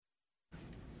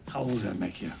How old does that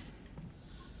make you?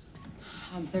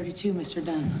 I'm 32, Mr.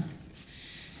 Dunn.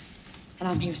 And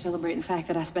I'm here celebrating the fact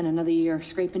that I spent another year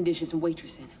scraping dishes and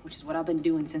waitressing, which is what I've been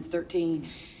doing since 13.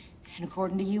 And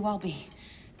according to you, I'll be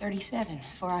 37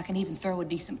 before I can even throw a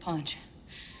decent punch.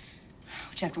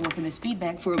 Which, after working this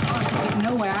feedback for a month, getting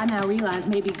nowhere, I now realize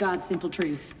may be God's simple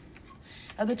truth.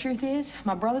 Other truth is,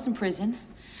 my brother's in prison.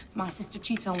 My sister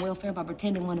cheats on welfare by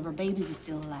pretending one of her babies is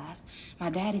still alive. My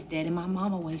dad is dead, and my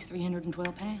mama weighs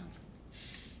 312 pounds.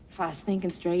 If I was thinking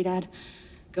straight, I'd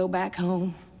go back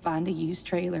home, find a used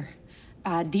trailer,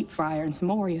 buy a deep fryer and some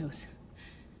Oreos.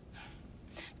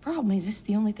 The problem is, this is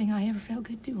the only thing I ever felt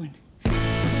good doing.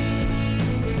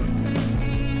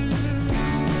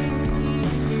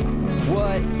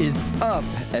 What is up,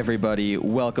 everybody?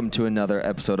 Welcome to another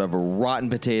episode of Rotten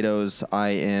Potatoes. I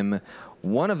am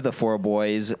one of the four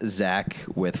boys, Zach,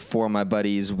 with four of my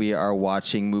buddies. We are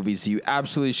watching movies you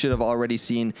absolutely should have already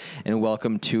seen, and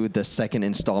welcome to the second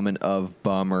installment of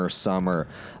Bummer Summer.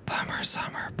 Bummer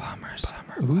Summer, Bummer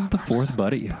Summer. Who's the fourth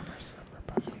buddy?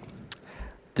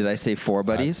 Did I say four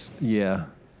buddies? Yeah.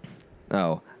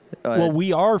 Oh. Well,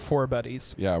 we are four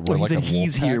buddies. Yeah, Well, we're he like said a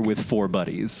he's wolf here pack. with four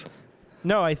buddies.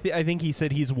 No, I think he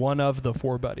said he's one of the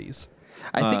four buddies.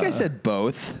 I think I said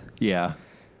both, Yeah.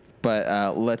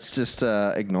 but let's just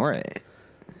ignore it.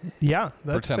 Yeah,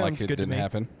 that Pretend sounds like it good to didn't me.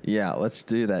 happen. Yeah, let's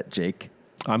do that, Jake.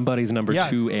 I'm buddies number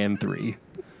Yeah. 2 and 3.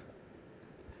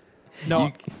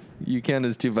 No, You count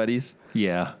as two buddies?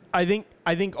 Yeah. I think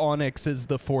Onyx is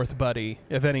the fourth buddy,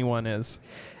 if anyone is.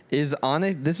 Is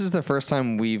Onyx? This is the first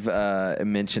time we've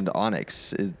mentioned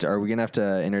Onyx. Are we gonna have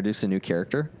to introduce a new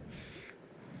character?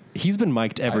 He's been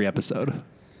mic'd every episode.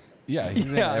 Yeah, he's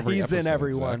in Yeah, every he's in episode,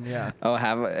 everyone. Zach. Yeah. Oh,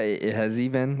 has he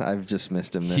been? I've just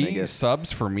missed him. Then I He guess.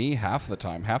 subs for me half the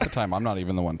time. Half the time, I'm not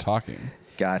even the one talking.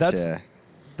 Gotcha.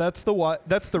 That's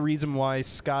the reason why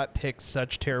Scott picks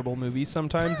such terrible movies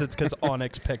sometimes. It's because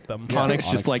Onyx picked them. Yeah. Onyx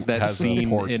just Onyx like that has a scene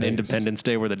poor in taste. Independence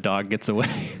Day where the dog gets away.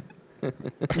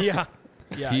 Yeah.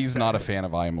 He's not a fan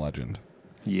of I Am Legend.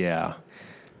 Yeah.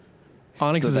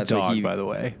 Onyx So is a that's what dog, he- by the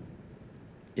way.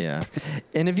 Yeah.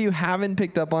 And if you haven't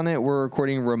picked up on it, we're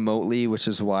recording remotely, which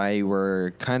is why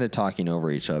we're kind of talking over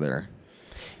each other.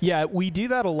 Yeah, we do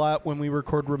that a lot when we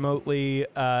record remotely.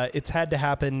 It's had to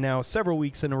happen now several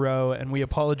weeks in a row, and we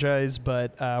apologize,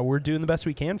 but we're doing the best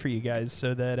we can for you guys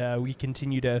so that we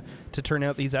continue to turn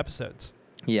out these episodes.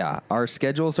 Yeah, our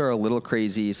schedules are a little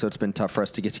crazy, so it's been tough for us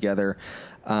to get together.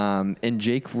 And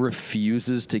Jake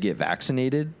refuses to get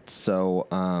vaccinated, so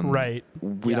Right.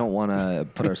 we Yeah. don't want to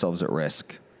put ourselves at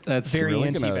risk. That's Very Really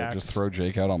anti-vax. gonna just throw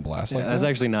Jake out on blast like that's that?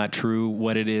 actually not true.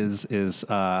 What it is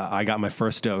I got my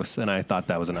first dose and I thought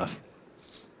that was enough.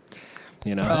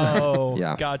 You know? Oh,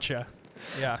 Yeah. Gotcha.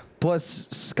 Yeah. Plus,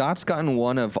 Scott's gotten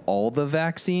one of all the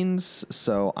vaccines,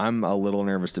 so I'm a little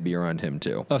nervous to be around him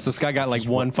too. Oh, so Scott got like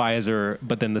one Pfizer,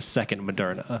 but then the second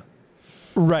Moderna,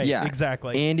 Right. Yeah,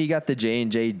 Exactly. And he got the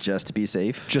J&J just to be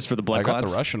safe. just for the blood I got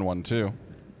clots. the Russian one too.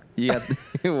 You got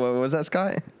what was that,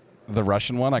 Scott? The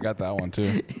Russian one, I got that one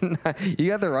too. You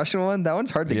got the Russian one. That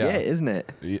one's hard to Yeah. get, isn't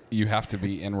it? You have to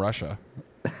be in Russia.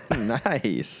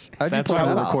 Nice. How'd That's you why pull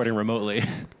we're that off? recording remotely.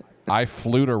 I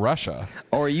flew to Russia.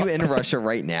 Oh, are you in Russia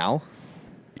right now?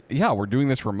 Yeah, we're doing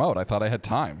this remote. I thought I had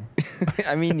time.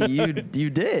 I mean, you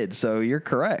did, so you're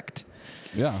correct.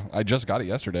 Yeah, I just got it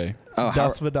yesterday. Oh, how,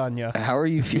 Das Vidanya. how are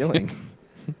you feeling?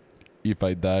 If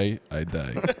I die, I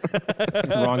die.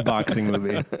 Wrong boxing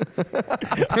movie.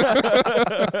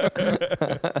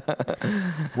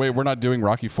 Wait, we're not doing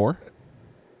Rocky 4?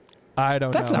 I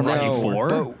don't That's know. not Rocky No, 4.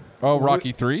 but Oh,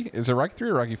 Rocky 3? Is it Rocky 3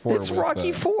 or Rocky 4? it's with,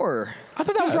 Rocky 4. I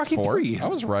thought that was yeah, Rocky it's 4. 3. I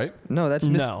was right. No, that's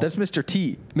No. that's Mr.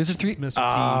 T. Mr. 3? Mr. T.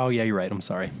 Oh, yeah, you're right. I'm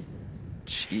sorry.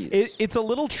 Jeez. It's a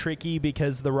little tricky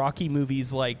because the Rocky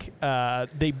movies, like,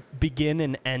 they begin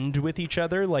and end with each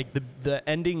other. Like, the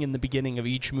ending and the beginning of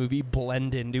each movie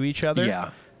blend into each other.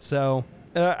 Yeah. So,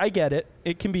 I get it.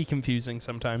 It can be confusing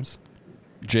sometimes.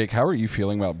 Jake, how are you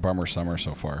feeling about Bummer Summer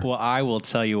so far? Well, I will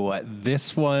tell you what.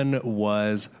 This one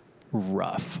was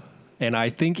rough. And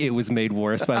I think it was made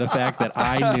worse by the fact that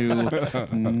I knew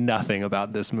nothing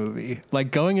about this movie.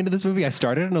 Like, going into this movie, I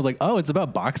started and I was like, oh, it's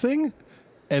about boxing?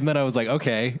 And then I was like,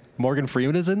 okay, Morgan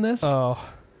Freeman is in this? Oh,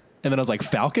 And then I was like,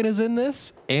 Falcon is in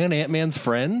this? And Ant-Man's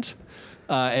friend?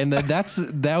 And then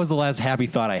that was the last happy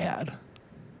thought I had.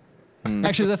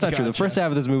 Actually, that's not true. The Gotcha. first half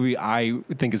of this movie I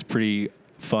think is pretty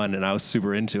fun, and I was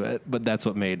super into it. But that's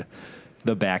what made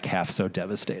the back half so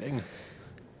devastating.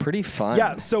 Pretty fun.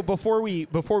 yeah. So before we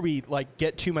like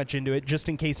get too much into it, just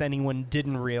in case anyone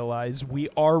didn't realize, we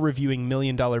are reviewing $1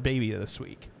 Million Baby this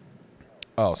week.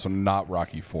 Oh, so not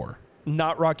Rocky 4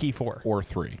 Not Rocky 4. or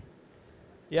 3.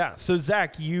 Yeah. So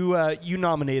Zach, you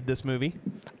nominated this movie.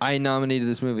 I nominated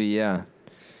this movie, yeah.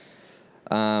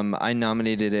 I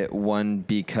nominated it, one,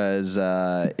 because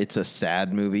it's a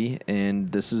sad movie,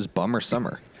 and this is Bummer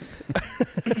Summer.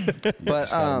 But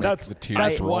That's the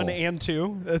tears roll. 1 and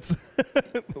 2. That's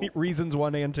reasons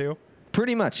 1 and 2.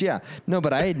 pretty much, yeah. No,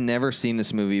 but I had never seen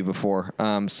this movie before,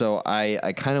 so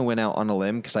I kind of went out on a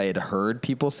limb because I had heard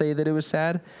people say that it was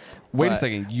sad. Wait a But-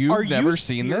 second. You've never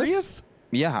seen this? serious?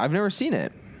 Yeah, I've never seen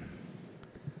it.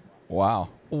 Wow.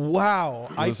 Wow.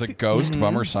 It was a ghost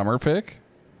Bummer Summer pick?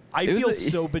 I It was feel a-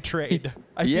 so betrayed.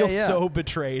 I Yeah, feel yeah. so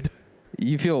betrayed.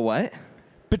 You feel what?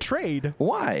 Betrayed.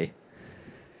 Why?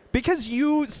 Because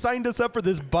you signed us up for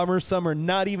this Bummer Summer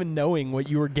not even knowing what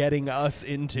you were getting us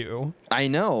into. I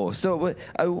know. So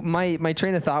my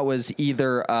train of thought was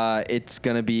either it's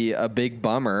going to be a big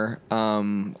bummer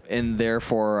and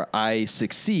therefore I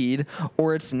succeed,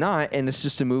 or it's not and it's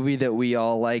just a movie that we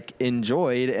all like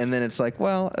enjoyed, and then it's like,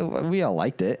 well, we all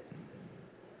liked it.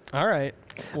 All right.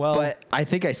 Well, But I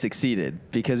think I succeeded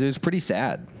because it was pretty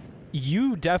sad.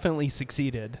 you definitely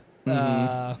succeeded.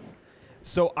 Mm-hmm.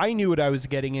 So I knew what I was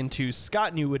getting into.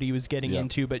 Scott knew what he was getting Yep.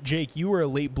 into. But Jake, you were a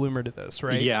late bloomer to this,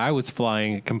 right? Yeah, I was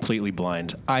flying completely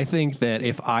blind. I think that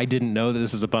if I didn't know that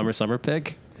this is a Bummer Summer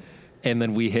pick, and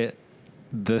then we hit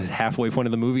the halfway point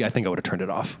of the movie, I think I would have turned it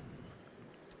off.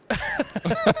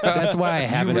 That's why I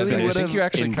haven't. really finished would've- I think you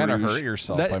actually In kind of Bruges. hurt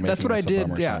yourself by making That's what I this a did.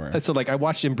 Bummer Yeah. Summer. So like I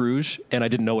watched In Bruges and I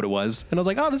didn't know what it was, and I was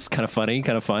like, oh, this is kind of funny,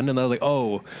 kind of fun, and then I was like,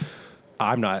 oh,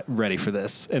 I'm not ready for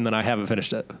this, and then I haven't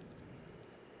finished it.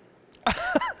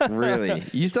 Really?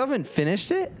 You still haven't finished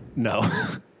it? No.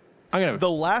 I'm gonna. The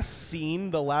last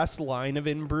scene, the last line of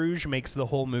In Bruges makes the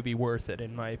whole movie worth it,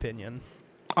 in my opinion.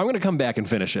 I'm gonna come back and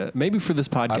finish it. Maybe for this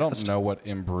podcast. I don't know what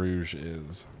In Bruges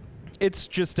is. It's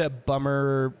just a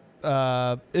bummer.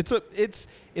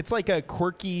 It's like a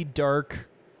quirky, dark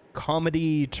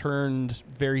comedy turned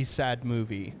very sad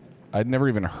movie. I'd never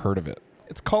even heard of it.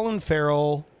 It's Colin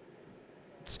Farrell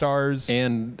stars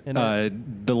And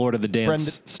And, the Lord of the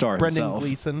Dance star Brendan himself.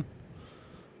 Gleeson.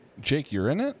 Jake, you're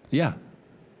in it? Yeah.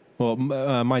 Well,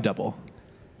 my double.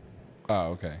 Oh,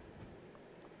 okay.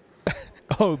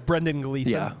 Oh, Brendan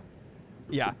Gleeson. Yeah.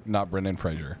 Yeah, Not Brendan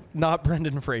Fraser. not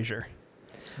Brendan Fraser.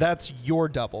 That's your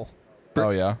double. Oh,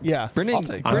 yeah? Yeah. I'll Brendan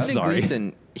take I'm that. sorry.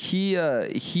 Gleeson,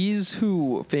 he's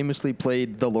who famously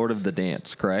played the Lord of the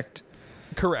Dance, correct?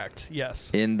 Correct. Yes.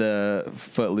 In the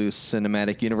Footloose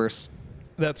cinematic universe.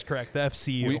 That's correct. The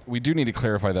FCU. We do need to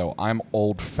clarify, though. I'm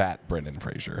old, fat Brendan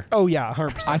Fraser. Oh, yeah,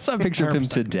 100%. I saw a picture of him 100%.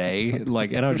 today,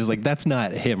 and I was just like, "That's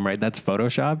not him, right? That's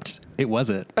photoshopped." It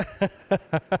wasn't.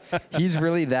 He's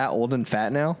really that old and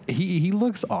fat now? He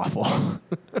looks awful.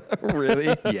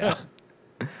 Really? Yeah.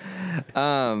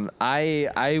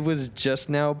 I was just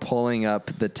now pulling up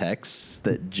the texts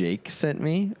that Jake sent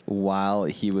me while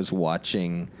he was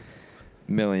watching $1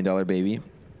 Million Baby.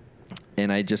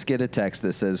 And I just get a text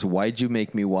that says, "Why'd you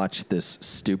make me watch this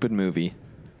stupid movie?"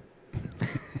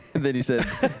 And then he said,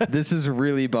 "This is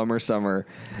really Bummer Summer."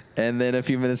 And then a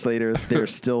few minutes later,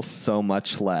 there's still so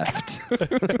much left.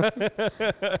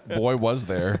 Boy, was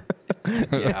there.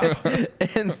 Yeah.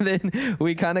 And then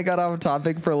we kind of got off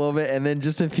topic for a little bit. And then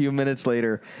just a few minutes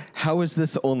later, how is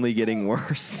this only getting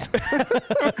worse?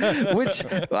 Which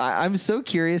I'm so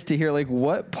curious to hear, like,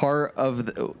 what part of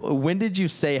when did you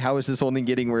say, how is this only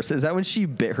getting worse? Is that when she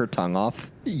bit her tongue off?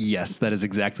 Yes, that is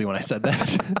exactly when I said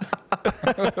that.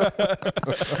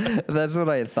 That's what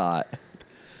I thought.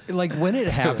 Like when it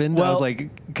happened, I was like,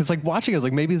 because like watching, I was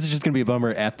like, maybe this is just gonna be a bummer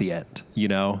at the end, you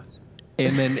know?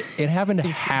 And then it happened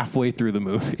halfway through the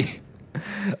movie.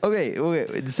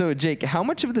 Okay. So, Jake, how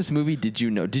much of this movie did you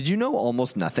know? Did you know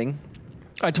almost nothing?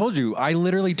 I told you, I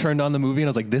literally turned on the movie and I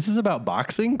was like, this is about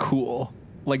boxing? Cool.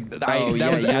 Like that was you're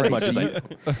as right. much as I knew.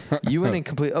 You went in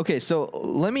complete. Okay, so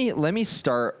let me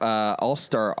start. I'll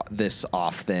start this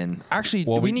off then. Actually,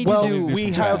 Well, we need Well, to do we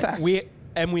just have the facts.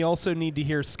 we also need to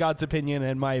hear Scott's opinion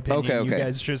and my opinion. Okay, You okay.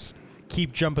 guys just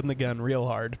keep jumping the gun real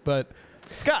hard. But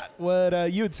Scott,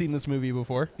 what you had seen this movie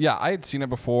before? Yeah, I had seen it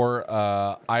before.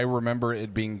 I remember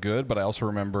it being good, but I also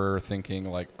remember thinking,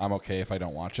 like, I'm okay if I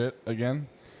don't watch it again.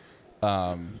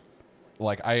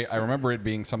 Like, I remember it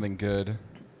being something good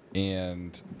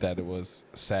and that it was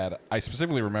sad. I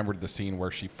specifically remembered the scene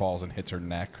where she falls and hits her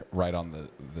neck right on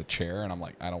the chair, and I'm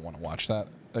like, I don't want to watch that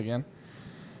again.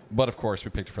 But, of course,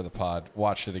 we picked it for the pod,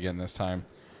 watched it again this time.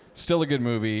 Still a good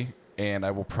movie, and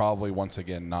I will probably once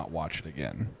again not watch it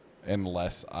again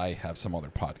unless I have some other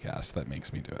podcast that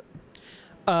makes me do it.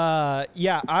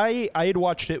 Yeah, I had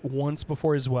watched it once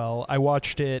before as well. I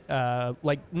watched it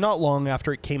like not long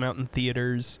after it came out in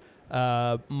theaters.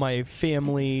 My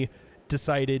family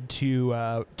decided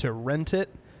to rent it,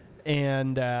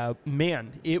 and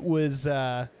man, it was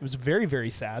very, very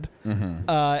sad.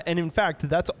 And in fact,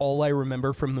 that's all I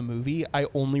remember from the movie. I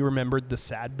only remembered the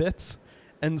sad bits.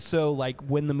 And so, like,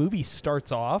 when the movie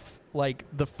starts off, like,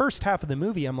 the first half of the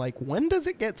movie, I'm like, when does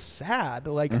it get sad?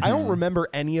 Like, I don't remember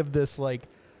any of this, like,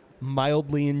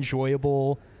 mildly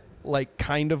enjoyable, like,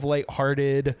 kind of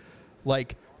lighthearted,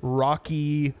 like,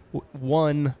 Rocky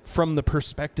one from the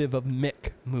perspective of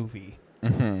Mick movie.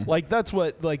 Like, that's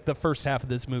what, like, the first half of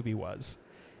this movie was.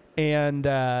 And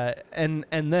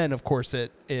then, of course,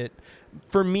 it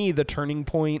for me, the turning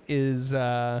point is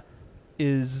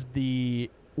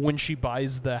when she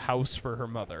buys the house for her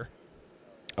mother.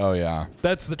 Oh yeah,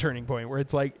 That's the turning point where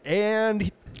it's like,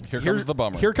 and here comes the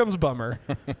bummer. Here comes bummer.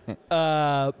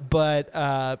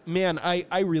 But man,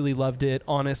 I really loved it.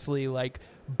 Honestly, like,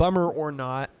 bummer or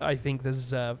not, I think this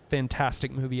is a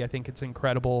fantastic movie. I think it's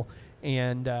incredible,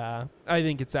 and I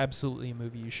think it's absolutely a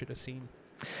movie you should have seen.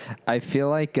 I feel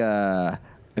like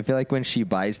when she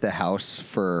buys the house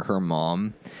for her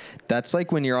mom, that's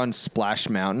like when you're on Splash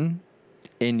Mountain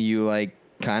and you like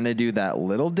kind of do that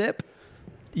little dip.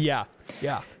 Yeah.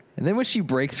 And then when she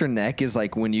breaks her neck is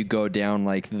like when you go down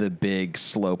like the big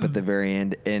slope at the very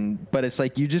end, but it's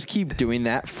like you just keep doing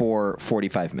that for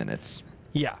 45 minutes.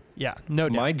 Yeah. No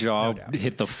doubt. My jaw No doubt.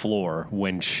 hit the floor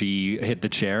when she hit the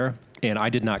chair, and I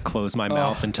did not close my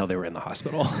mouth until they were in the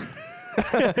hospital.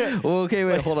 Well, okay,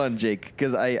 wait, hold on, Jake,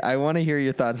 because I want to hear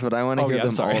your thoughts, but I want to hear yeah, I'm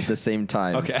them sorry. all at the same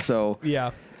time. Okay. So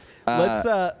Yeah.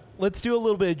 Let's do a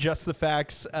little bit of Just the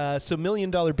Facts. So $1 Million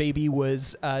Baby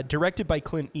was directed by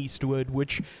Clint Eastwood,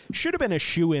 which should have been a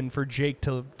shoo-in for Jake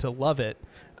to love it.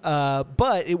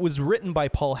 But it was written by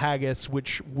Paul Haggis,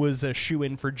 which was a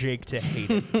shoo-in for Jake to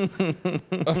hate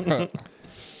it.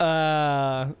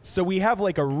 So we have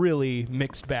like a really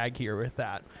mixed bag here with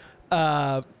that.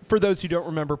 For those who don't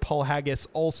remember, Paul Haggis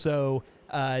also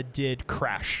did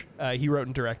Crash. He wrote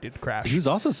and directed Crash. He was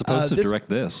also supposed to this- direct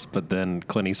this, but then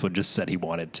Clint Eastwood just said he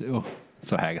wanted to.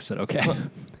 So Haggis said, okay.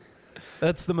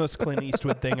 That's the most Clint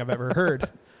Eastwood thing I've ever heard.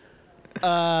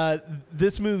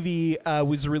 This movie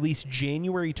was released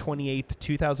January 28th,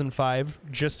 2005,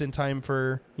 just in time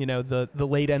for, the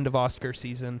late end of Oscar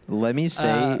season. let me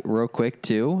say real quick,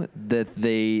 too, that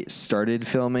they started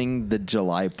filming the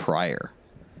July prior.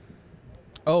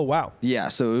 Oh, wow. Yeah,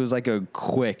 so it was like a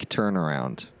quick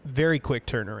turnaround. Very quick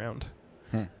turnaround.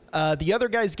 The other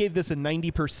guys gave this a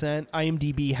 90%.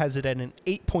 IMDb has it at an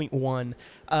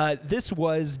 8.1. This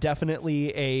was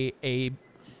definitely a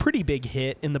pretty big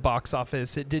hit in the box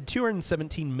office. It did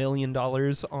 $217 million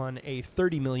on a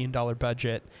 $30 million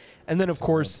budget. And then, of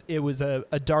course, it was a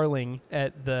darling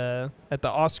at the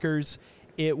Oscars.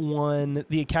 It won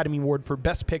the Academy Award for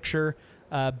Best Picture,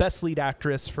 Best Lead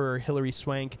Actress for Hilary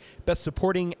Swank, Best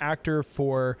Supporting Actor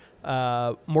for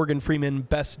Morgan Freeman,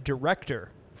 Best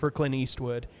Director for Clint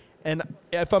Eastwood. And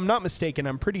if I'm not mistaken,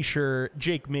 I'm pretty sure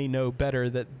Jake may know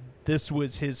better that this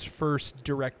was his first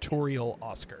directorial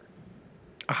Oscar.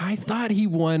 I thought he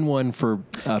won one for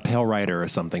Pale Rider or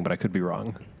something, but I could be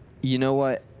wrong. You know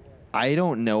what? I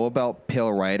don't know about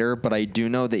Pale Rider, but I do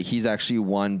know that he's actually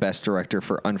won Best Director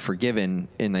for Unforgiven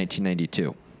in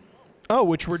 1992. Oh,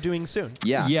 which we're doing soon.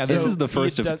 Yeah. Yeah, this So is the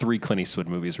first he's of done- 3 Clint Eastwood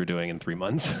movies we're doing in 3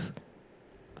 months.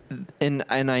 And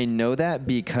I know that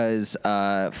because,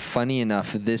 funny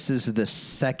enough, this is the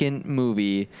second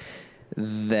movie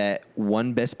that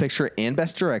won Best Picture and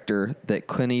Best Director that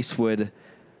Clint Eastwood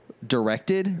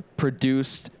directed,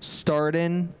 produced, starred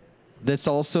in, that's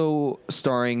also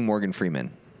starring Morgan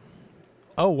Freeman.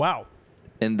 Oh, wow.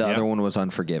 And the Yeah. other one was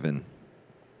Unforgiven.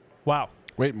 Wow.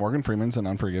 Wait, Morgan Freeman's in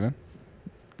Unforgiven?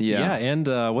 Yeah. and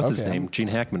what's his Okay. name? Gene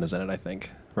Hackman is in it, I think.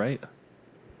 Right?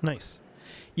 Nice.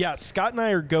 Yeah, Scott and I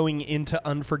are going into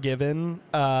Unforgiven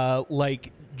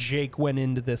like Jake went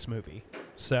into this movie.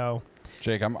 So,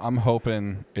 Jake, I'm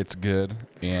hoping it's good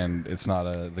and it's not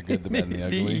the good, the bad, and the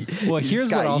ugly. Well, here's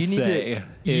Scott, what I'll you need say.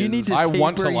 you need to I taper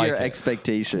want to like your it.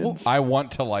 expectations. I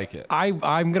want to like it. I'm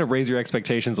going to raise your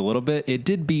expectations a little bit. It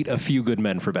did beat A Few Good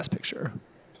Men for Best Picture.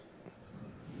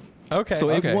 okay. So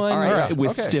Okay. it won All right.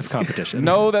 with Okay. stiff competition.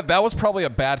 No, that was probably a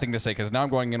bad thing to say because now I'm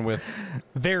going in with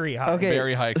Very high. Okay.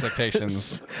 very high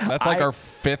expectations. That's like our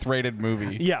 5th rated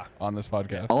movie Yeah. on this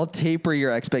podcast. I'll taper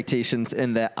your expectations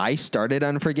in that I started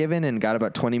Unforgiven and got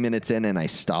about 20 minutes in and I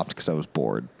stopped because I was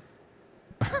bored.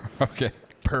 Okay.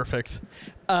 Perfect.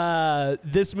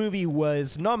 This movie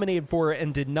was nominated for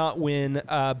and did not win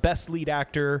Best Lead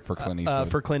Actor For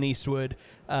Clint Eastwood.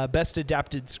 Best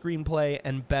Adapted Screenplay,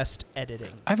 and Best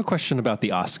Editing. I have a question about the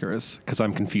Oscars because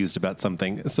I'm confused about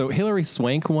something. So Hilary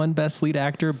Swank won Best Lead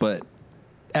Actor, but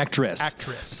Actress.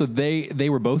 Actress. So they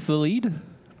were both the lead?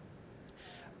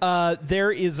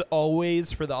 There is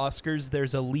always, for the Oscars,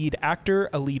 there's a lead actor,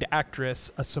 a lead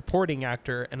actress, a supporting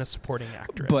actor, and a supporting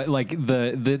actress. But like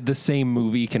the same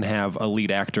movie can have a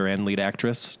lead actor and lead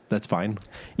actress. That's fine.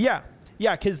 Yeah,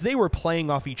 because they were playing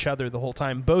off each other the whole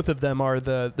time. Both of them are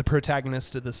the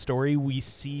protagonist of the story. We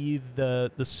see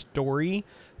the story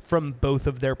from both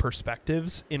of their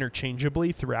perspectives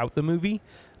interchangeably throughout the movie.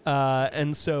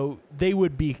 And so they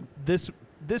would be this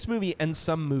movie and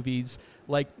some movies,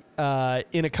 like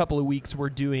in a couple of weeks we're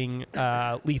doing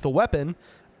Lethal Weapon,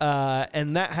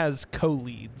 and that has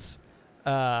co-leads.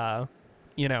 Like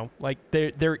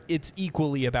they're it's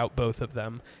equally about both of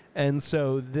them. And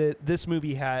so this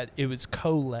movie was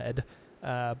co-led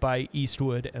by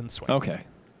Eastwood and Swank. Okay.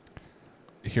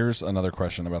 Here's another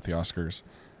question about the Oscars.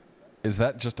 Is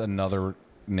that just another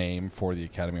name for the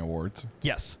Academy Awards?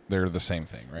 Yes. They're the same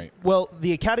thing, right? Well,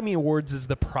 the Academy Awards is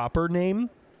the proper name.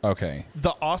 Okay.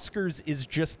 The Oscars is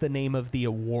just the name of the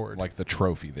award. Like the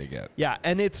trophy they get. Yeah,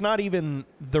 and it's not even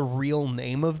the real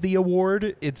name of the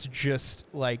award. It's just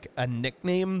like a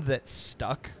nickname that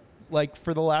stuck like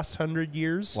for the last 100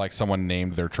 years. Like someone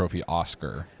named their trophy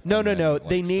Oscar. No. and then it,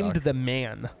 They like, named stuck. the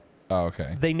man. Oh,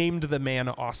 okay. They named the man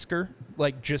Oscar.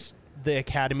 Like just the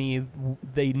Academy,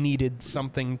 they needed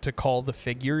something to call the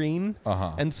figurine.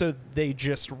 Uh-huh. And so they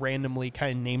just randomly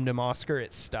kind of named him Oscar.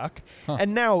 It stuck. Huh.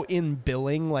 And now in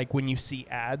billing, like when you see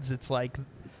ads, it's like,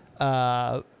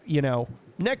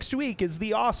 next week is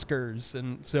the Oscars.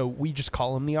 And so we just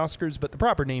call them the Oscars, but the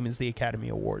proper name is the Academy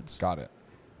Awards. Got it.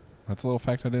 That's a little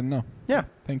fact I didn't know. Yeah,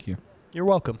 Thank you. you're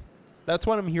welcome. That's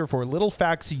what I'm here for. Little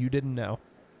facts you didn't know.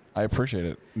 I appreciate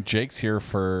it. Jake's here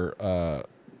for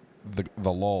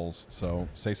the lulls, so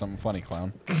say something funny,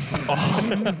 clown.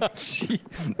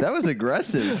 That was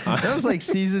aggressive. That was like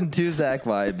season 2 Zach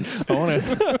vibes.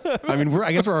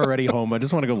 I guess we're already home. I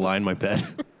just want to go lie in my bed.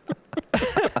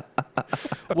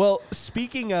 Well,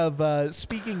 speaking of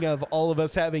all of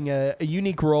us having a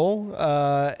unique role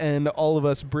and all of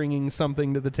us bringing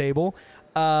something to the table,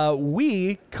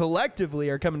 we collectively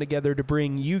are coming together to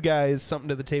bring you guys something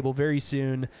to the table very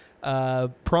soon.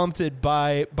 Prompted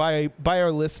by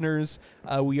our listeners,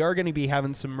 we are going to be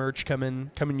having some merch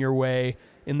coming your way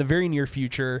in the very near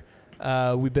future.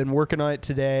 We've been working on it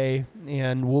today,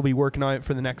 and we'll be working on it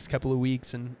for the next couple of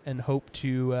weeks, and hope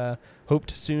to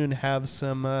soon have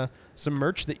some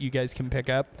merch that you guys can pick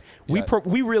up. Yeah.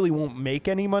 We really won't make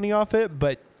any money off it,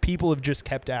 but people have just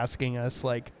kept asking us,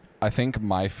 like, I think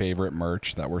my favorite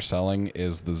merch that we're selling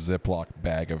is the Ziploc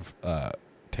bag of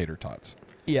tater tots.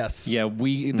 yes, Yeah,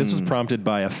 this was prompted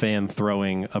by a fan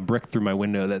throwing a brick through my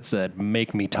window that said,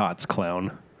 "Make me tots,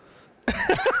 clown."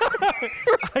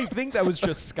 I think that was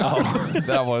just Scott.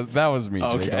 that was me,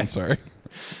 Jake. Okay. I'm sorry.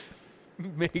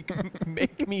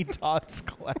 Make me Tots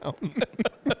clown.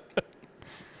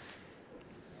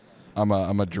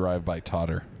 I'm a drive-by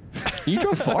totter. You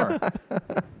drove far.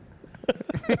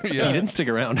 Yeah. You didn't stick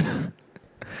around.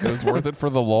 It was worth it for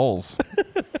the lulls.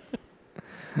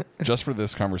 Just for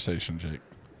this conversation, Jake.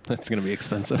 That's going to be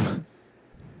expensive.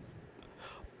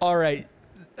 All right,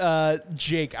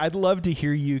 Jake, I'd love to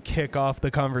hear you kick off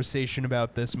the conversation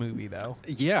about this movie, though.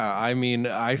 Yeah, I mean,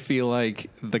 I feel like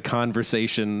the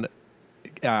conversation,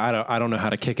 I don't know how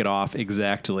to kick it off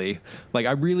exactly. Like,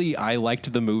 I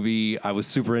liked the movie. I was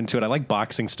super into it. I like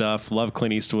boxing stuff. Love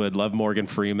Clint Eastwood. Love Morgan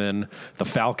Freeman. The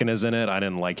Falcon is in it. I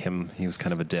didn't like him. He was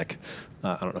kind of a dick.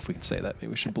 I don't know if we can say that. Maybe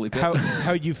we should bleep it.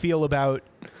 How you feel about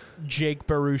Jake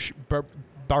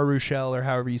Baruchel, or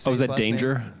however you say Oh, was his that last name?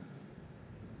 Danger?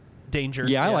 Danger.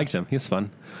 Yeah, I liked him. He was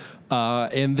fun.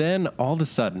 And then all of a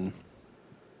sudden,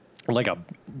 like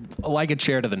a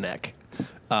chair to the neck,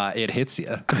 it hits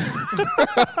you.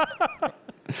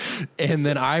 And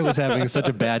then I was having such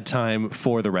a bad time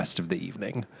for the rest of the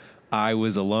evening. I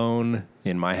was alone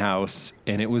in my house,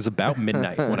 and it was about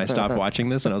midnight when I stopped watching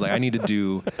this, and I was like, I need to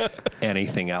do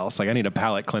anything else. Like, I need a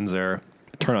palate cleanser,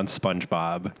 turn on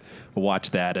SpongeBob, watch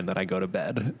that, and then I go to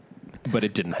bed. But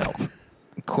it didn't help.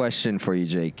 Question for you,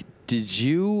 Jake. Did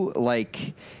you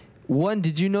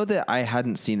did you know that I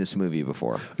hadn't seen this movie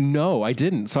before? No, I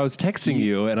didn't. So I was texting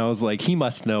you, and I was like, he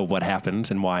must know what happened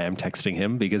and why I'm texting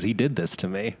him, because he did this to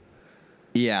me.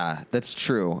 Yeah, that's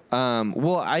true.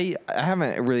 Well, I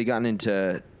haven't really gotten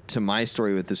into my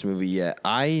story with this movie yet.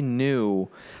 I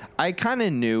kind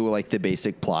of knew like the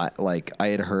basic plot. Like I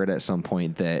had heard at some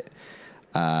point that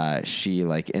she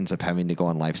like ends up having to go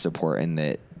on life support, and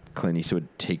that Clint Eastwood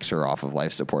takes her off of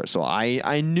life support. So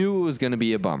I knew it was going to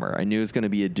be a bummer. I knew it was going to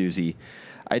be a doozy.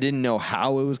 I didn't know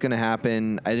how it was going to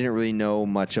happen. I didn't really know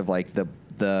much of like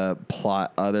the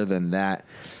plot other than that.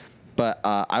 But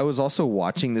I was also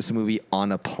watching this movie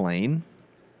on a plane.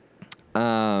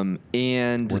 And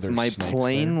Were there my snakes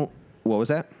plane. there? What was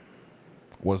that?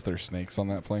 Was there snakes on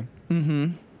that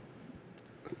plane?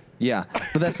 Yeah,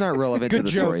 but that's not relevant to Good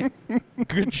the joke. story.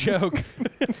 Good joke.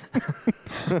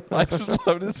 I just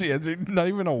love to see it. Not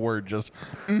even a word, just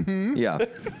Yeah.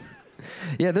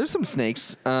 Yeah, there's some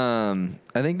snakes. I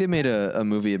think they made a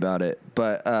movie about it.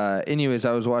 But anyways,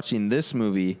 I was watching this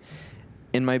movie,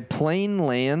 and my plane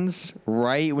lands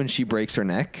right when she breaks her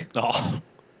neck. Oh,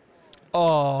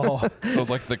 Oh, so it's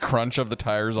like the crunch of the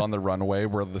tires on the runway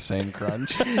were the same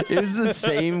crunch. It was the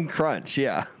same crunch,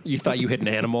 yeah. you thought you hit an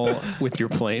animal with your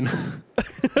plane?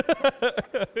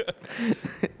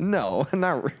 No,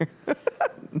 not re-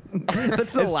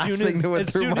 That's the As last soon thing as- that went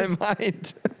as through soon my as-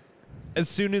 mind. as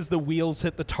soon as the wheels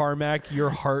hit the tarmac, your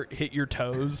heart hit your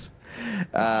toes.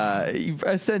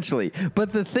 Essentially.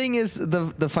 But the thing is,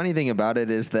 the funny thing about it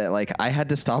is that, like, I had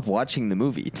to stop watching the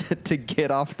movie to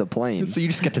get off the plane. So you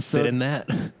just get to sit in that?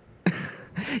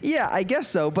 Yeah, I guess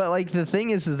so. But like the thing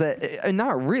is that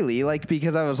not really, like,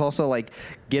 because I was also like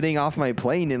getting off my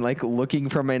plane and like looking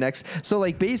for my next. So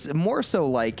like more so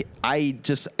like I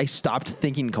stopped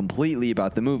thinking completely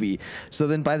about the movie. So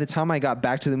then by the time I got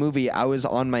back to the movie, I was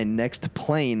on my next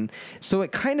plane. So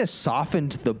it kind of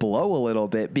softened the blow a little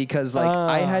bit because like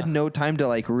I had no time to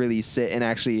like really sit and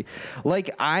actually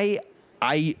like I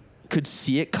could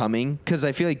see it coming because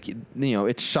I feel like, you know,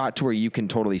 it's shot to where you can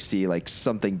totally see like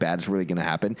something bad is really going to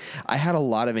happen. I had a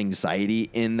lot of anxiety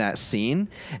in that scene.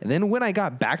 And then when I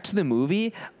got back to the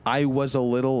movie, I was a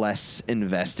little less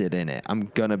invested in it. I'm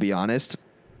going to be honest.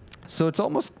 So it's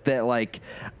almost that like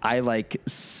I like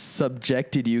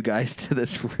subjected you guys to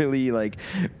this really like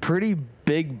pretty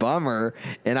big bummer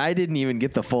and I didn't even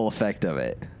get the full effect of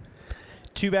it.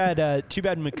 Too bad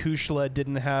Makushla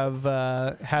didn't have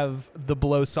the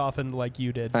blow softened like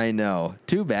you did. I know.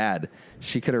 Too bad.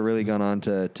 She could have really gone on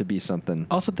to be something.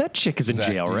 Also, that chick is in Zach,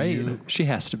 jail, do right? you- She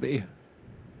has to be.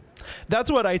 That's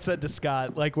what I said to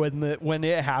Scott. Like when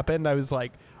it happened, I was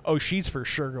like, "Oh, she's for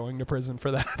sure going to prison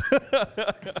for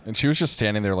that." And she was just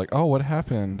standing there like, "Oh, what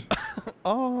happened?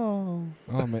 Oh,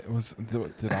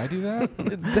 Did I do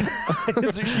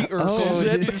that? so she Oh,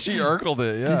 it. She urkled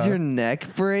it. Yeah. Did your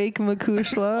neck break,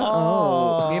 Makushla?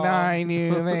 Oh. And I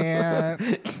knew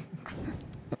that.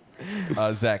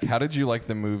 Zach, how did you like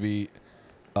the movie?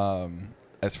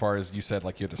 As far as you said,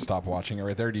 like you had to stop watching it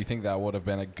right there. Do you think that would have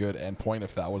been a good endpoint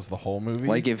if that was the whole movie?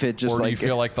 Like if it just or do you like-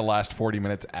 feel like the last 40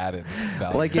 minutes added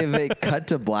value? Like if it cut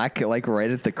to black, like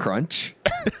right at the crunch.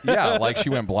 Yeah, like she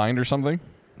went blind or something.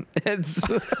 It's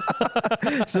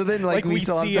so then like, Like we we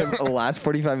still see have the last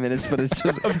 45 minutes, but it's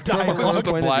just from dialogue. her It's just a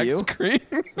point of black view. screen.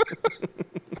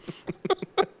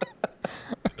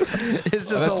 It's just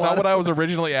That's a not lot what of, I was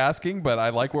originally asking, but I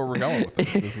like where we're going with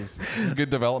this. This is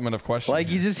good development of questions. like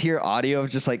you just hear audio of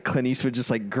just like Clint Eastwood just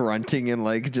like grunting and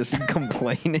like just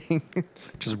complaining.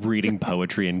 Just reading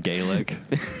poetry in Gaelic.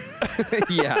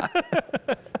 Yeah.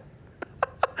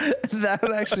 That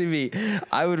would actually be.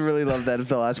 I would really love that if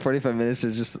the last 45 minutes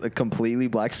are just a completely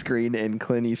black screen and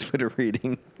Clint Eastwood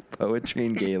reading poetry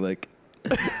in Gaelic.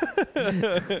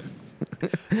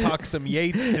 Talk some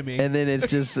Yates to me. And then it's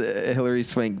just Hillary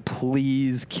Swank,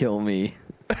 please kill me.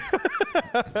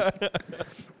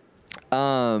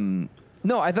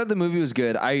 No, I thought the movie was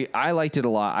good. I liked it a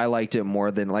lot. I liked it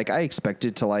more than like I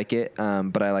expected to like it,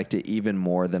 but I liked it even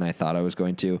more than I thought I was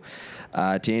going to.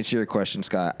 To answer your question,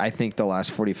 Scott, I think the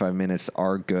last 45 minutes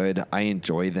are good. I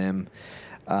enjoy them,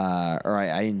 or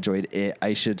I enjoyed it,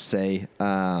 I should say.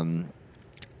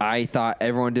 I thought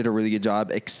everyone did a really good job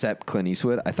except Clint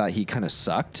Eastwood. I thought he kind of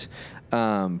sucked.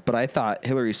 But I thought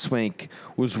Hillary Swank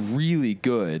was really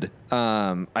good.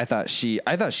 I thought she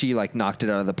like knocked it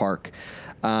out of the park.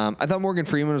 I thought Morgan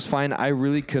Freeman was fine. I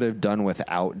really could have done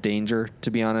without Danger,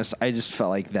 to be honest. I just felt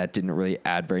like that didn't really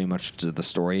add very much to the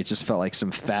story. It just felt like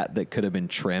some fat that could have been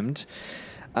trimmed.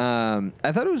 I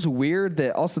thought it was weird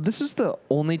that also this is the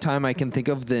only time I can think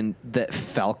of that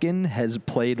Falcon has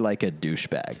played like a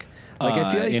douchebag. Like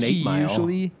I feel like in he 8 Mile.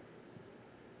 usually.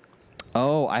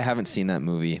 Oh, I haven't seen that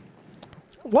movie.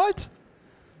 What?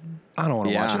 I don't want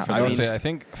to Yeah, watch it for I I would mean- say I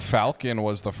think Falcon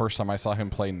was the first time I saw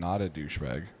him play not a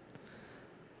douchebag.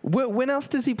 When else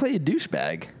does he play a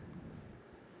douchebag?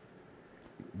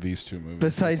 These two movies.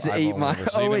 Besides I've 8 only Mile. ever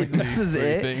seen Oh, him wait, in this these is three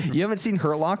it? things. You haven't seen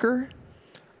Hurt Locker?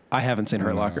 I haven't seen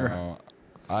Hurt Locker. No.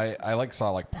 I like saw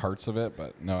like parts of it,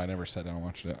 but no, I never sat down and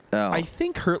watched it. Oh. I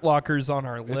think Hurt Locker's on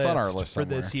our list. It's on our list for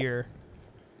this somewhere. year.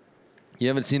 You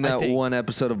haven't seen I that think- one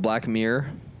episode of Black Mirror?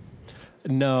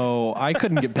 No, I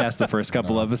couldn't get past the first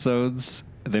couple episodes.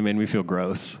 They made me feel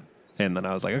gross. And then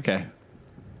I was like, okay.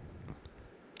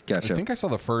 Gotcha. I think I saw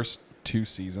the first 2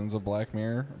 seasons of Black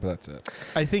Mirror, but that's it.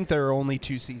 I think there are only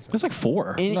 2 seasons. There's like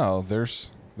 4. No, there's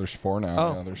 4 now.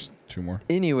 Oh. Yeah, there's 2 more.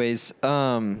 Anyways,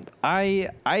 I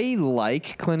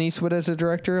like Clint Eastwood as a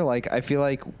director. Like, I feel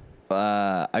like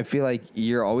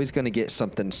you're always going to get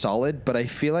something solid, but I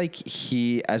feel like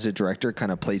he, as a director,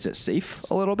 kind of plays it safe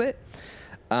a little bit.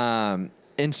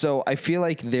 And so I feel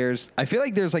like there's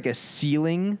like a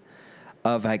ceiling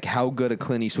of like how good a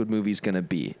Clint Eastwood movie is going to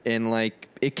be. And like,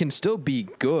 it can still be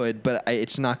good, but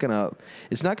it's not going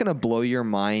to blow your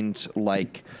mind.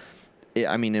 Like,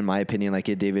 I mean, in my opinion, like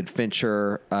a David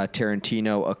Fincher,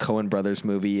 Tarantino, a Coen Brothers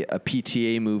movie, a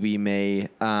PTA movie may.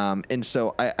 And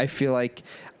so I feel like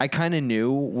I kind of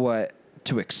knew what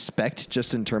to expect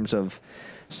just in terms of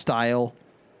style,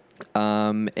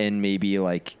 and maybe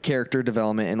like character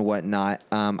development and whatnot.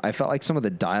 I felt like some of the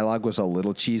dialogue was a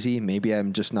little cheesy. Maybe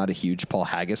I'm just not a huge Paul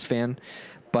Haggis fan,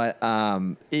 but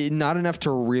not enough to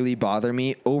really bother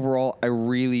me. Overall, I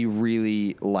really,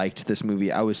 really liked this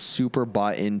movie. I was super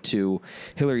bought into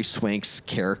Hilary Swank's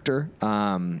character.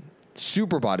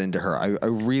 Super bought into her. I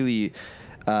really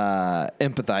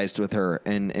empathized with her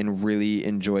and really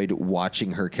enjoyed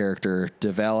watching her character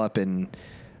develop. And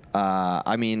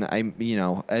I mean,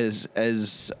 as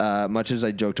much as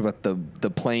I joked about the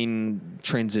plane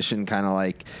transition kind of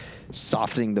like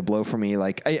softening the blow for me,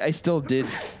 like I still did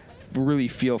really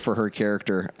feel for her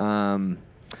character.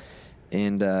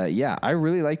 Yeah, I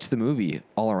really liked the movie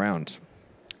all around.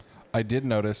 I did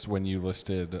notice when you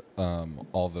listed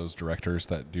all those directors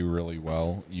that do really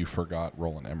well, you forgot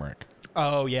Roland Emmerich.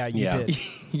 Oh yeah, you Yeah. did.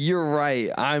 You're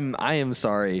right. I am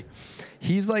sorry.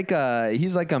 He's like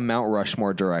a Mount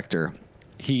Rushmore director.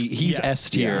 He's Yes. S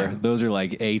tier. Yeah. Those are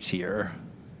like A tier.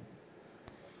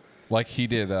 Like he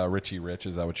did Richie Rich.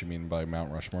 Is that what you mean by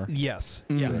Mount Rushmore Yes.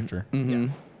 Mm-hmm. Yeah. director? Yeah.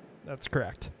 That's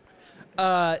correct.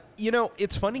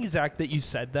 It's funny, Zach, that you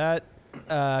said that,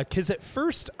 because at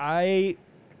first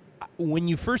when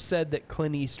you first said that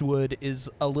Clint Eastwood is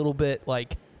a little bit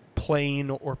like plain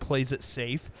or plays it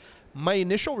safe, my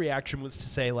initial reaction was to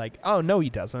say like, oh no, he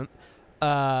doesn't,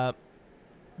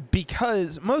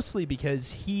 mostly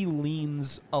because he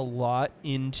leans a lot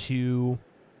into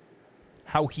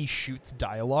how he shoots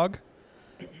dialogue,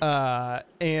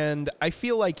 and I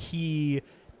feel like he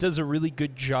does a really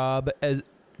good job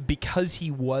because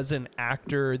he was an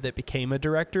actor that became a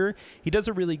director. He does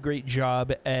a really great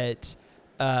job at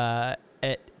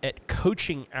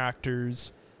coaching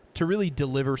actors to really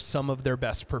deliver some of their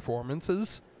best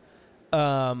performances.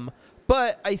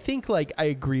 But I think like I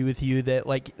agree with you that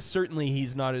like certainly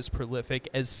he's not as prolific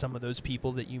as some of those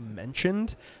people that you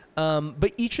mentioned.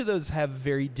 But each of those have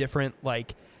very different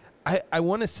like I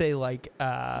want to say like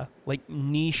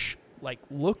niche like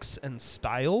looks and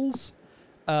styles.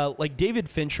 Like David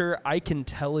Fincher, I can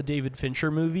tell a David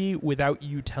Fincher movie without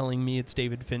you telling me it's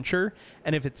David Fincher.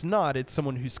 And if it's not, it's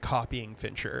someone who's copying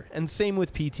Fincher. And same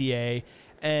with PTA,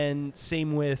 and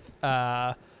same with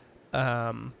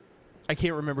I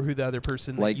can't remember who the other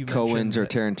person Like that you Coen's mentioned, or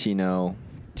but- Tarantino,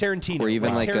 Tarantino, or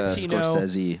even like a Tarantino.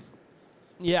 Scorsese.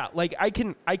 Yeah, like I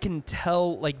can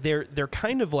tell like they're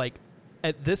kind of like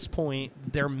at this point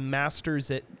they're masters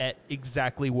at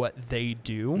exactly what they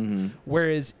do.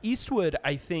 Whereas Eastwood,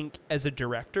 I think as a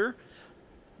director,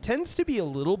 tends to be a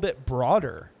little bit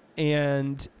broader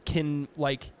and can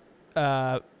like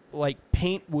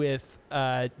paint with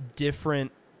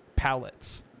different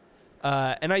palettes.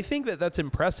 And I think that that's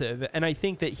impressive. And I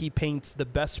think that he paints the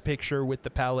best picture with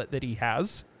the palette that he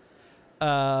has.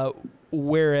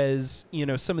 Whereas,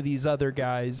 some of these other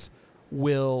guys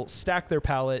will stack their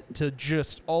palette to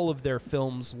just all of their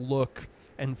films look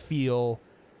and feel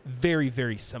very,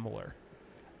 very similar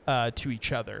to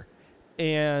each other.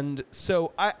 And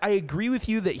so I agree with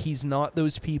you that he's not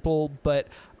those people, but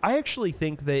I actually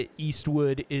think that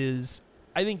Eastwood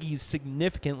I think he's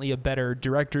significantly a better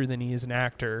director than he is an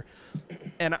actor.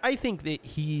 And I think that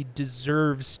he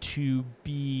deserves to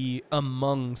be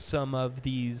among some of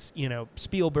these,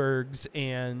 Spielbergs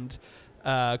and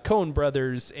Coen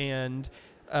Brothers and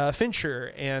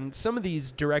Fincher and some of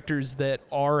these directors that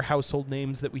are household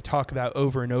names that we talk about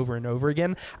over and over and over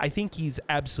again. I think he's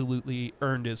absolutely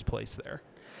earned his place there.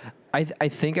 I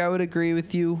think I would agree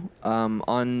with you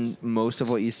on most of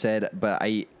what you said, but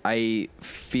I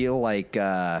feel like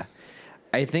I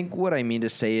think what I mean to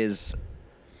say is,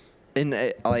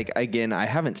 again, I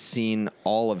haven't seen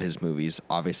all of his movies.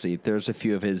 Obviously, there's a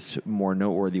few of his more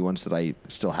noteworthy ones that I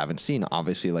still haven't seen.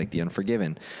 Obviously, like The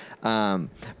Unforgiven,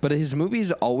 but his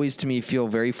movies always to me feel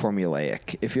very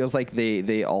formulaic. It feels like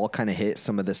they all kind of hit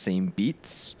some of the same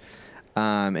beats,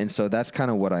 and so that's kind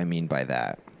of what I mean by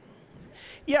that.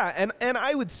 Yeah, and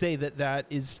I would say that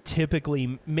is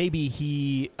typically maybe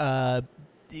he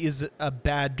is a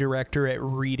bad director at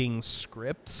reading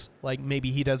scripts. Like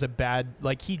maybe he does a bad,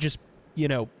 like he just,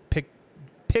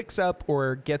 picks up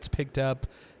or gets picked up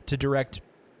to direct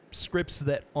scripts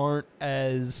that aren't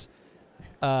as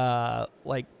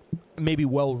like maybe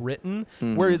well written.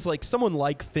 Whereas like someone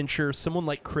like Fincher, someone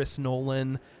like Chris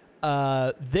Nolan,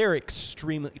 they're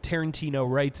extremely, Tarantino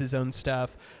writes his own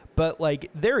stuff, but like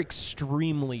they're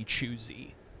extremely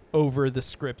choosy over the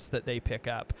scripts that they pick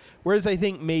up. Whereas I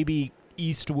think maybe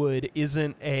Eastwood he's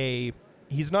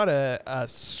not a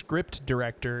script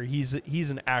director. He's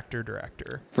an actor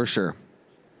director. For sure.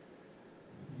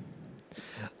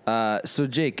 So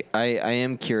Jake, I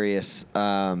am curious,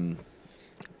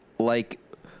 like,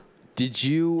 did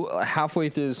you, halfway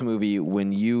through this movie,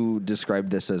 when you described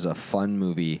this as a fun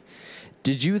movie,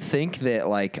 did you think that,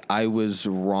 like, I was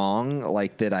wrong,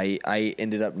 like, that I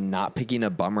ended up not picking a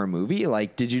bummer movie?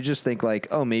 Like, did you just think, like,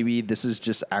 oh, maybe this is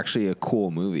just actually a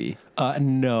cool movie?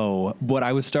 No. What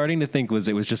I was starting to think was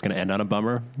it was just going to end on a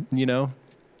bummer,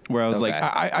 where I was like,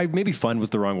 I maybe fun was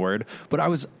the wrong word, but I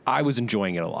was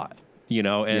enjoying it a lot,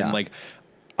 and like,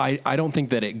 I don't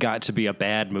think that it got to be a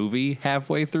bad movie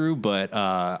halfway through, but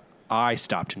I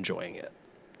stopped enjoying it.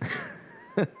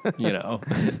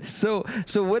 So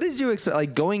what did you expect?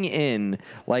 Like going in,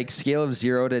 like scale of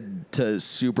 0 to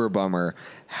super bummer,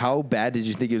 how bad did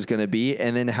you think it was going to be?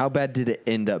 And then how bad did it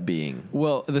end up being?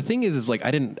 Well, the thing is like,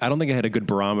 I don't think I had a good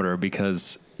barometer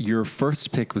because your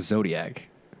first pick was Zodiac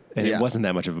and it wasn't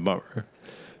that much of a bummer.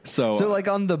 So like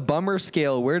on the bummer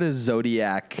scale, where does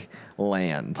Zodiac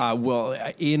land? Well,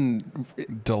 in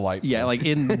Delightful. yeah, like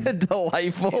in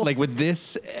Delightful. like with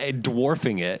this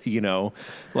dwarfing it,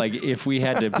 like if we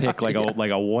had to pick like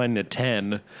a 1 to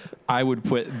 10, I would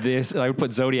put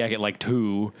Zodiac at like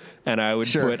 2, and I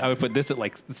would put this at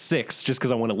like 6, just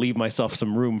because I want to leave myself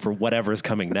some room for whatever's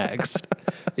coming next.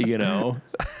 Yeah.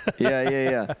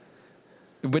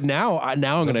 But now I'm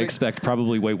going to expect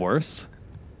probably way worse.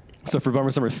 So for Bummer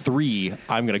Summer 3,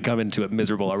 I'm going to come into it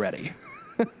miserable already.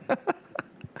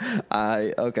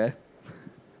 Okay.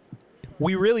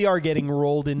 We really are getting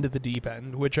rolled into the deep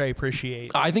end, which I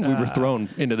appreciate. I think we were thrown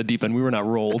into the deep end. We were not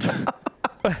rolled.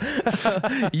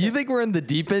 You think we're in the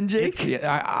deep end, Jake?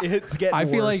 It's getting I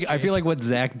feel worse, like I feel like what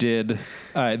Zach did.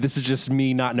 This is just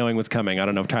me not knowing what's coming. I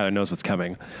don't know if Tyler knows what's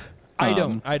coming. I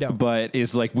don't. But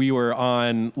it's like we were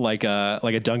on like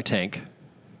a dunk tank.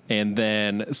 And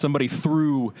then somebody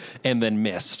threw and then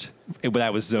missed.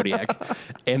 That was Zodiac.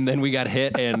 And then we got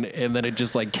hit and then it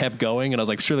just like kept going. And I was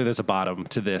like, surely there's a bottom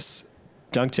to this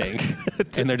dunk tank.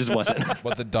 And there just wasn't.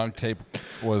 But the dunk tape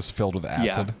was filled with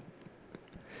acid.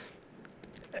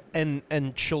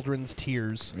 And children's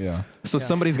tears. Yeah. So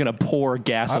somebody's going to pour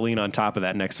gasoline on top of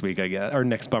that next week, I guess, or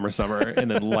next Bummer Summer, and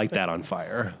then light that on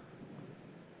fire.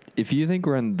 If you think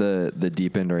we're in the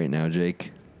deep end right now,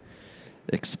 Jake,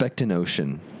 expect an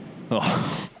ocean.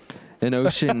 Oh. An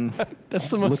ocean. That's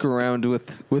the most. Look around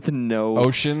with no.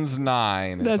 Ocean's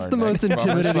 9. That's the most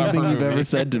intimidating thing you've ever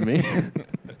said to me.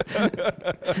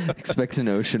 Expect an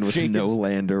ocean with Jake no is-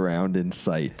 land around in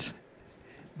sight.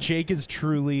 Jake is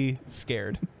truly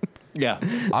scared. Yeah.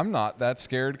 I'm not that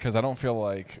scared because I don't feel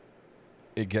like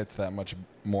it gets that much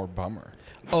more bummer.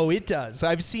 Oh, it does.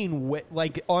 I've seen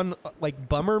on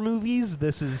bummer movies.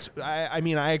 This is. I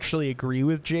mean, I actually agree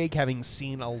with Jake, having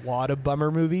seen a lot of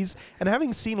bummer movies and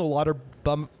having seen a lot of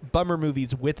bummer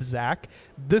movies with Zach.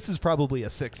 This is probably a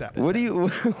 6 out of 10. What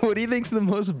do you think's the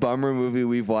most bummer movie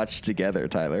we've watched together,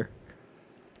 Tyler?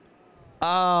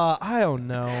 I don't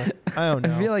know. I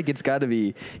feel like it's got to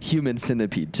be Human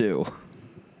Centipede 2.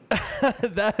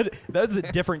 That's a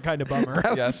different kind of bummer.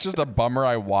 Yeah, it's just a bummer.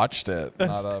 I watched it.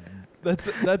 Not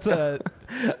a.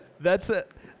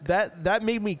 That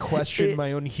made me question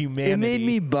my own humanity. It made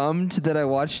me bummed that I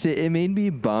watched it. It made me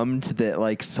bummed that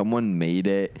like someone made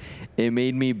it. It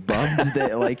made me bummed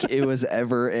that like it was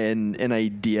ever an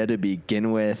idea to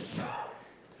begin with.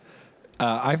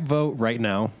 I vote right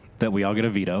now that we all get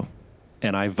a veto,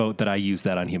 and I vote that I use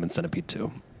that on Human Centipede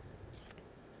 2.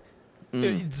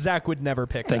 Zach would never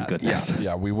pick Thank that. goodness.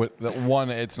 Yeah, we would. One,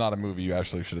 it's not a movie you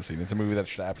actually should have seen. It's a movie that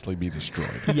should absolutely be destroyed.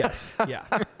 Yes. Yeah.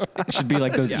 It should be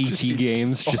like those ET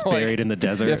games just Like, buried in the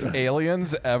desert. If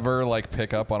aliens ever like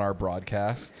pick up on our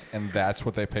broadcasts and that's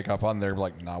what they pick up on, they're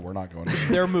like, nah, we're not going to.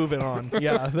 They're moving on.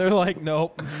 Yeah. They're like,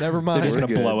 nope, never mind. They're just We're going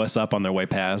to good. blow us up on their way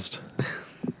past.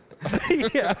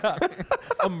 Yeah.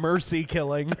 A mercy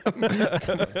killing.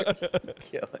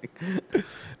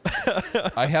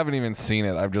 I haven't even seen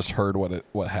it. I've just heard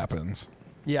what happens.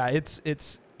 Yeah,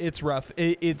 it's rough.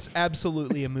 It's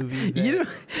absolutely a movie. That You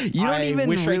don't I even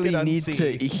wish I could really need to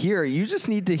unsee. hear. You just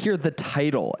need to hear the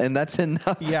title, and that's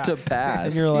enough Yeah. to pass.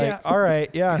 And you're like, Yeah. all right,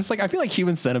 yeah. It's like I feel like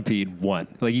Human Centipede won.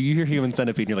 Like you hear Human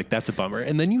Centipede, and you're like, that's a bummer.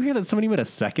 And then you hear that somebody made a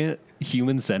second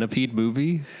Human Centipede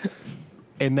movie,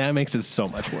 and that makes it so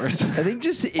much worse. I think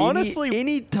just Honestly,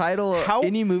 any title, how-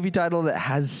 any movie title that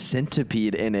has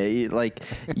centipede in it, like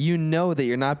you know that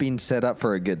you're not being set up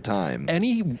for a good time.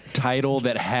 Any title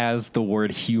that has the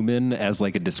word human as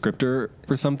like a descriptor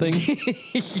for something,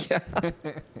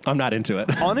 I'm not into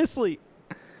it. honestly,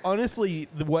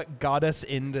 what got us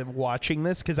into watching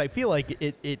this, because I feel like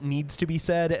it needs to be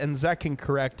said, and Zach can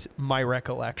correct my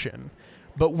recollection,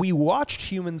 but we watched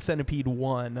Human Centipede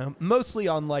 1 mostly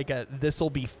on like a this'll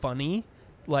be funny,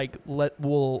 like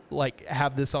we'll like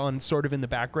have this on sort of in the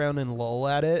background and lull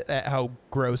at it at how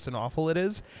gross and awful it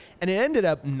is, and it ended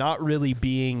up not really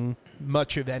being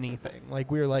much of anything.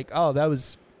 Like we were like, oh, that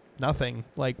was nothing.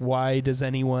 Like, why does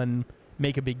anyone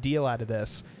make a big deal out of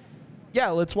this?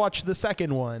 Yeah, let's watch the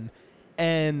second one.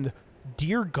 And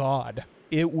dear God,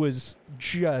 it was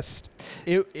just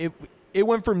it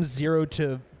went from 0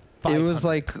 to 500. It was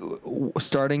like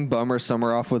starting Bummer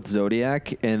Summer off with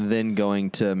Zodiac and then going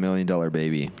to $1 Million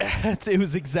Baby. it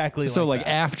was exactly So like that.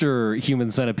 after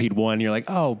Human Centipede 1, you're like,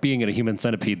 oh, being in a Human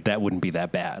Centipede, that wouldn't be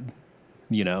that bad.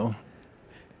 You know?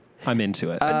 I'm into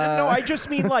it. No, I just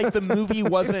mean like the movie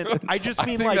wasn't. I just I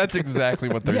mean think like that's exactly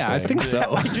what they're yeah, saying. I think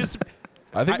so.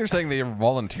 I think they're saying they're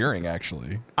volunteering,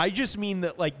 actually. I just mean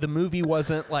that like the movie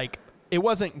wasn't like, it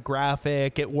wasn't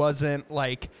graphic, it wasn't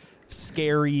like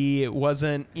scary, it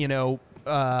wasn't, you know,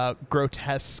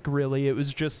 grotesque really. It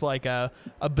was just like a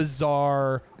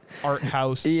bizarre art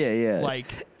house. Yeah.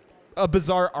 Like a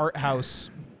bizarre art house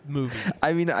movie.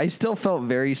 I mean, I still felt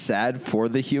very sad for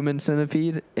the Human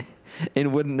Centipede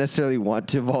and wouldn't necessarily want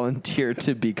to volunteer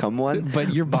to become one.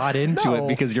 But you're bought into No. it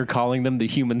because you're calling them the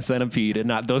Human Centipede and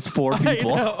not those 4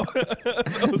 people. I know.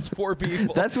 Those 4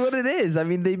 people. That's what it is. I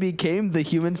mean, they became the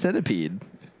Human Centipede.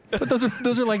 But those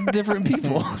are like different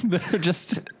people. They're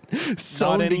just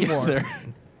sewn anymore. together.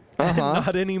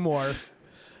 Not anymore.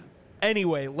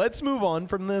 Anyway, let's move on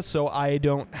from this so I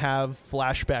don't have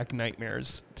flashback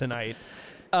nightmares tonight.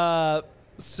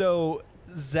 So,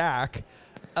 Zach,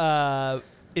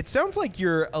 it sounds like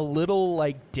you're a little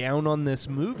like down on this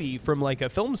movie from like a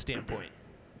film standpoint.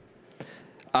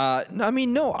 I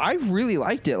mean, no, I really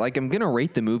liked it. Like, I'm gonna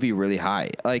rate the movie really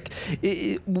high. Like,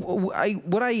 I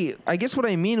guess what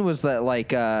I mean was that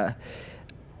like, I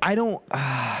don't.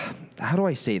 How do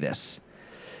I say this?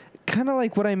 Kind of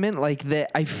like what I meant, like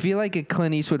that. I feel like a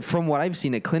Clint Eastwood, from what I've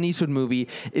seen, a Clint Eastwood movie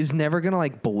is never gonna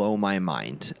like blow my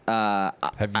mind.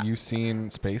 Have you seen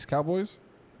Space Cowboys?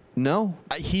 No,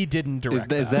 He didn't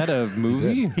direct Is that a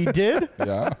movie? He did?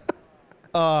 Yeah.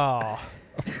 Oh.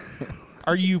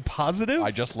 Are you positive?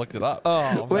 I just looked it up.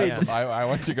 Oh, Wait. man. I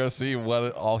went to go see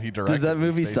what all he directed. Does that and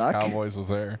movie Space suck? Cowboys was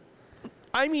there.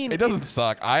 I mean, It doesn't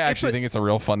suck. I actually think it's a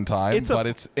real fun time, it's a but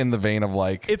it's in the vein of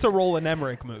like It's a Roland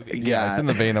Emmerich movie. yeah, it's in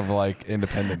the vein of like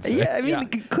Independence Day. yeah, I mean,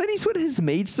 Yeah. Clint Eastwood has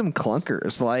made some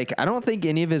clunkers. Like, I don't think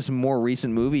any of his more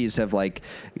recent movies have like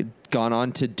gone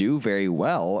on to do very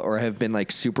well or have been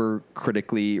like super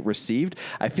critically received.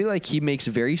 I feel like he makes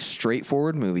very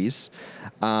straightforward movies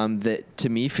that to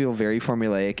me feel very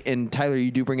formulaic. And Tyler,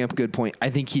 you do bring up a good point. I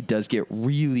think he does get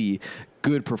really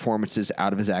good performances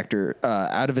out of his actors,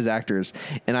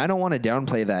 and I don't want to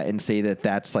downplay that and say that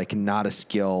that's like not a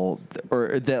skill,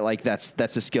 or that like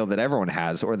that's a skill that everyone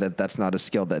has, or that that's not a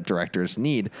skill that directors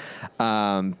need,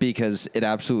 because it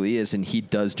absolutely is, and he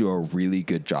does do a really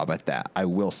good job at that. I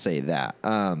will say that.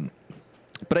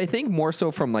 But I think more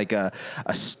so from like a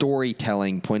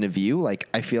storytelling point of view, like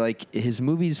I feel like his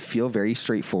movies feel very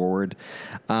straightforward.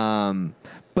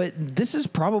 But this is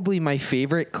probably my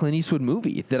favorite Clint Eastwood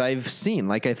movie that I've seen.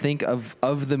 Like, I think of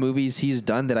the movies he's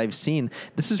done that I've seen,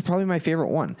 this is probably my favorite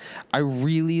one. I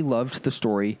really loved the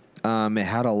story. It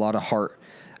had a lot of heart.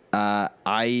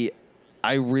 I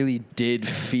really did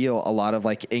feel a lot of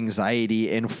like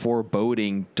anxiety and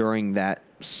foreboding during that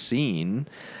scene.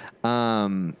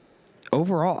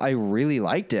 Overall, I really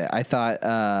liked it. I thought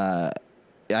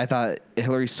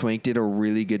Hilary Swank did a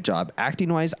really good job.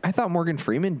 Acting-wise, I thought Morgan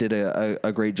Freeman did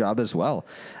a great job as well.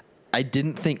 I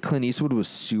didn't think Clint Eastwood was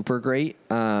super great.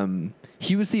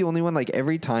 He was the only one, like,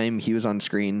 every time he was on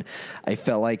screen, I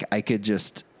felt like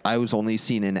I was only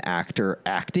seeing an actor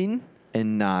acting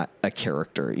and not a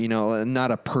character, you know,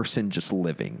 not a person just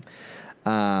living.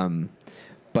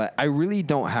 But I really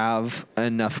don't have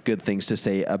enough good things to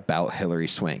say about Hilary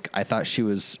Swank. I thought she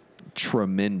was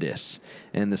tremendous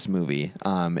in this movie.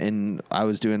 And I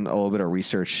was doing a little bit of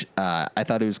research. I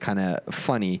thought it was kind of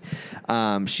funny.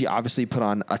 She obviously put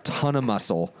on a ton of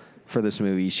muscle for this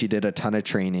movie. She did a ton of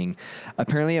training.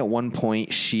 Apparently at one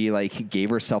point she like gave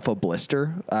herself a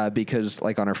blister because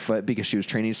like on her foot, because she was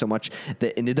training so much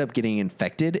that ended up getting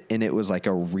infected, and it was like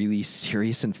a really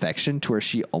serious infection to where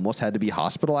she almost had to be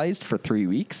hospitalized for 3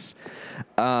 weeks.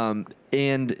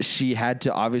 And she had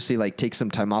to obviously like take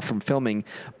some time off from filming,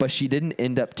 but she didn't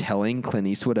end up telling Clint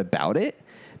Eastwood about it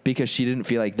because she didn't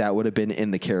feel like that would have been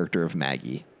in the character of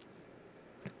Maggie.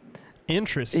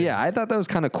 Interesting. Yeah, I thought that was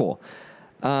kind of cool.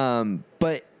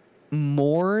 But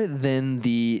more than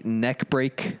the neck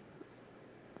break,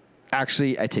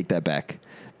 actually, I take that back.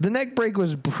 The neck break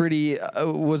was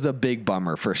was a big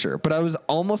bummer for sure. But I was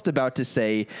almost about to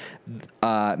say,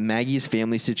 Maggie's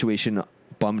family situation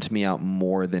bummed me out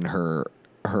more than her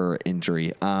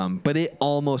injury. But it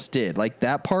almost did. Like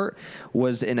that part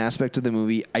was an aspect of the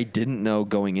movie I didn't know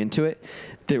going into it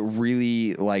that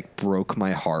really like broke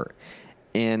my heart.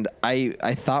 And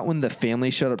I thought when the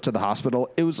family showed up to the hospital,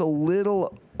 it was a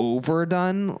little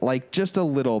overdone, like just a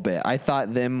little bit. I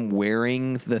thought them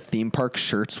wearing the theme park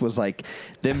shirts was like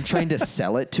them trying to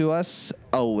sell it to us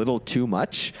a little too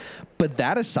much. But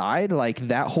that aside, like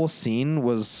that whole scene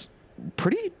was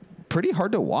pretty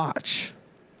hard to watch.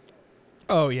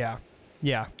 Oh, yeah.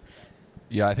 Yeah.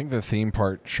 Yeah, I think the theme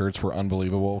park shirts were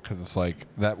unbelievable because it's like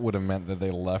that would have meant that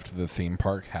they left the theme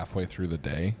park halfway through the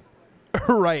day.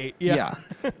 Right. Yeah.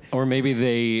 Or maybe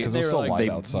they 'Cause it was so light they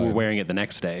outside. were wearing it the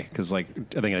next day because like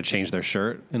are they going to change their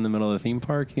shirt in the middle of the theme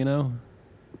park? You know.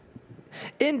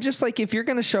 And just like if you're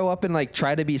going to show up and like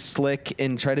try to be slick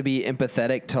and try to be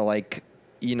empathetic to like,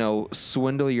 you know,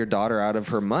 swindle your daughter out of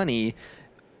her money,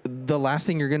 the last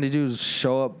thing you're going to do is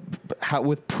show up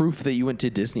with proof that you went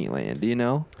to Disneyland, you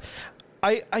know?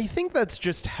 I think that's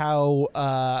just how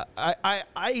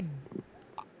I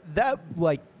that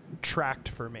like tracked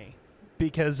for me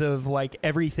because of like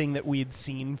everything that we'd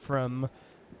seen from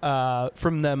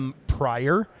them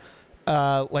prior.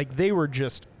 Like they were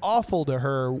just awful to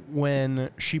her when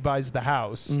she buys the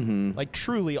house, like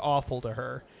truly awful to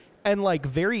her, and like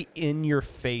very in your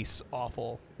face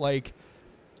awful, like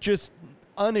just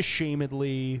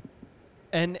unashamedly,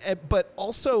 and but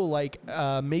also like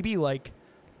maybe like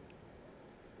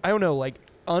I don't know, like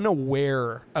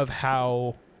unaware of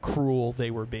how cruel they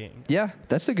were being. Yeah,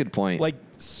 that's a good point. Like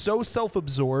so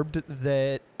self-absorbed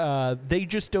that they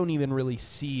just don't even really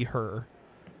see her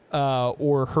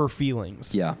or her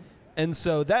feelings. Yeah. And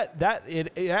so that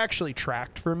it actually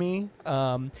tracked for me.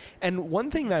 And one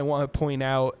thing that I want to point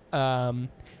out,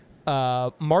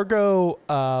 Margot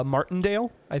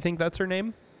Martindale, I think that's her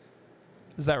name.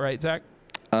 Is that right, Zach?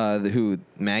 Who,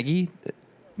 Maggie?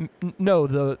 No,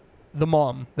 the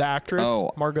mom, the actress,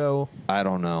 Oh. Margot. I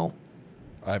don't know.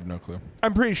 I have no clue.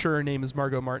 I'm pretty sure her name is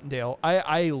Margot Martindale.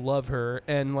 I love her,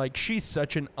 and like she's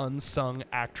such an unsung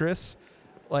actress.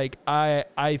 Like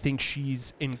I think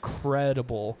she's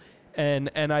incredible, and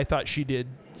I thought she did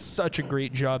such a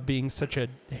great job being such a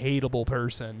hateable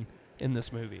person in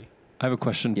this movie. I have a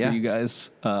question Yeah. for you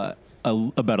guys about a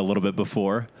little bit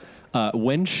before.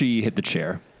 When she hit the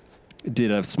chair,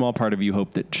 did a small part of you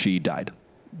hope that she died?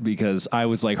 Because I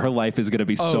was like, her life is going to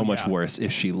be so much worse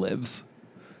if she lives.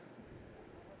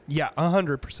 Yeah,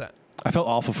 100%. I felt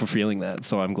awful for feeling that,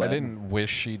 so I'm glad. I didn't wish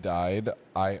she died.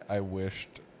 I wished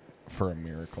for a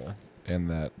miracle and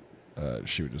that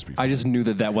she would just be fine. I just knew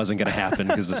that wasn't going to happen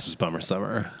because this was Bummer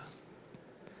Summer.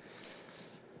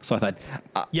 So I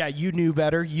thought, Yeah, you knew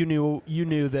better. You knew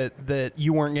that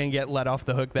you weren't going to get let off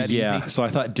the hook that easy. so I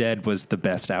thought dead was the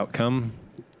best outcome.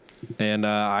 And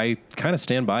I kind of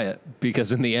stand by it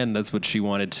because in the end, that's what she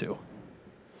wanted to.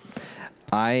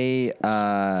 I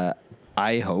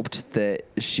hoped that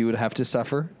she would have to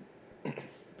suffer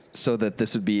so that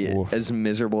this would be as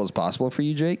miserable as possible for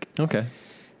you, Jake. Okay.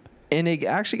 And it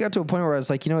actually got to a point where I was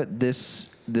like, you know what, this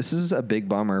is a big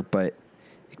bummer, but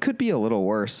it could be a little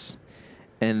worse.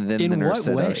 And then In the nurse what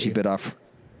said, way? "Oh, she bit off."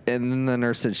 And then the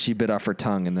nurse said she bit off her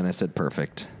tongue, and then I said,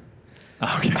 "Perfect."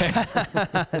 Okay.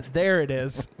 There it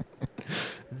is.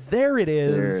 There it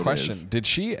is. There it Question: is. did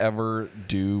she ever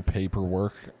do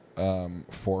paperwork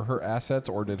for her assets,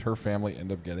 or did her family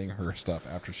end up getting her stuff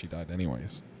after she died,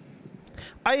 anyways?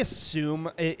 I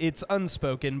assume it's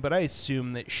unspoken, but I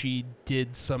assume that she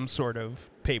did some sort of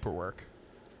paperwork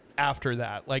after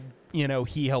that. Like, you know,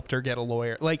 he helped her get a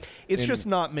lawyer. Like, it's just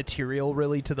not material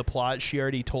really to the plot. She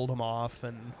already told him off,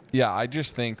 and Yeah, I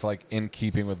just think like in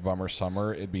keeping with Bummer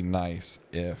Summer, it'd be nice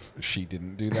if she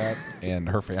didn't do that and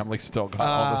her family still got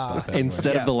all the stuff. Anyway.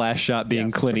 Instead of the Yes. last shot being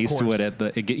Yes, Clint of Eastwood course. at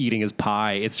the eating his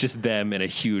pie, it's just them in a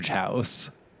huge house.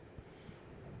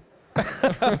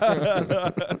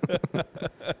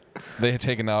 They had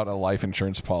taken out a life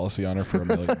insurance policy on her for $1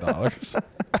 million.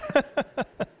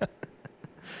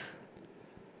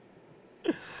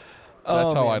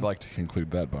 That's how man. I'd like to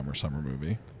conclude that Bummer Summer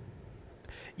movie.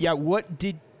 yeah. What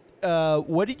did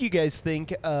you guys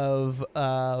think of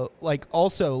like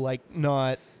also like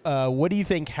not what do you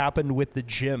think happened with the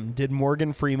gym? Did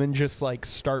Morgan Freeman just like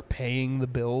start paying the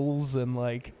bills and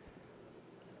like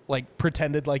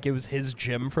pretended like it was his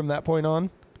gym from that point on?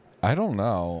 I don't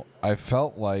know. I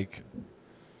felt like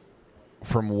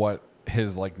from what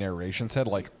his like narration said,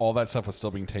 like all that stuff was still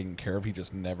being taken care of. He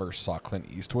just never saw Clint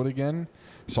Eastwood again.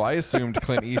 So I assumed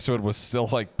Clint Eastwood was still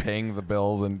like paying the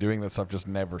bills and doing that stuff, just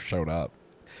never showed up.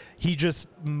 He just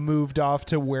moved off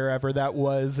to wherever that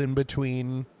was in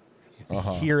between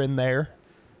here and there.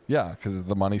 Yeah, because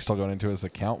the money's still going into his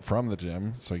account from the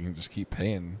gym, so he can just keep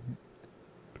paying.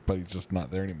 But he's just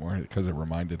not there anymore because it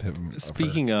reminded him. Of her.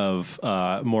 Speaking of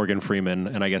Morgan Freeman,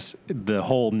 and I guess the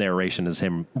whole narration is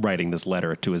him writing this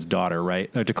letter to his daughter,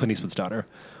 right? To Clint Eastwood's daughter.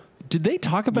 Did they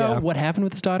talk about Yeah. what happened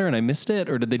with his daughter and I missed it,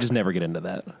 or did they just never get into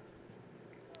that?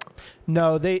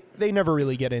 No, they never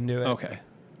really get into it. Okay.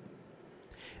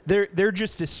 They're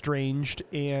just estranged,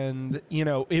 and you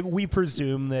know we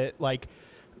presume that like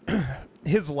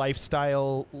his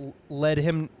lifestyle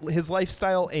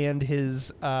and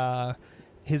his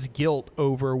guilt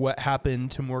over what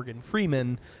happened to Morgan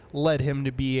Freeman led him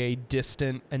to be a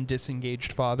distant and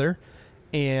disengaged father,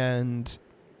 and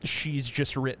she's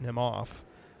just written him off.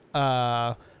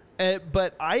 But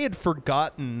I had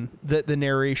forgotten that the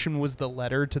narration was the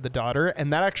letter to the daughter,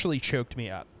 and that actually choked me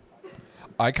up.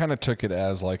 I kind of took it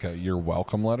as like a "you're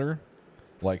welcome" letter,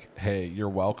 like, "Hey, you're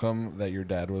welcome that your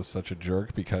dad was such a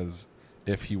jerk because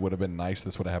if he would have been nice,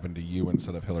 this would have happened to you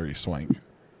instead of Hillary Swank."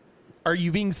 Are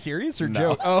you being serious or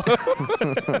No. joke? Oh.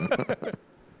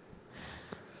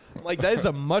 Like that is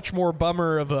a much more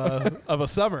bummer of a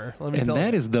summer. Let me And tell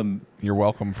that you. is the You're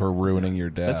welcome for ruining your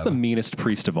dad. that's the meanest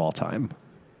priest of all time.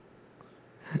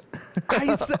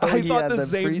 I thought the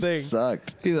same priest thing.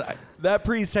 Sucked. That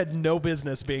priest had no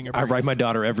business being a I priest. write my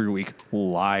daughter every week,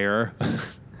 liar.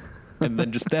 And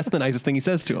then just that's the nicest thing he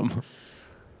says to him.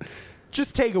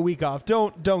 Just take a week off.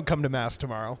 Don't come to mass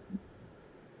tomorrow.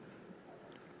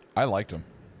 I liked him.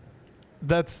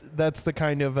 That's the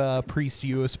kind of priest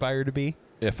you aspire to be.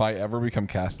 If I ever become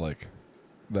Catholic,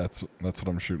 that's what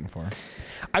I'm shooting for.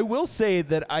 I will say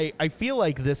that I feel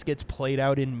like this gets played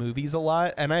out in movies a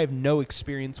lot, and I have no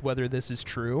experience whether this is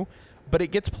true, but it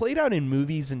gets played out in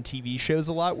movies and TV shows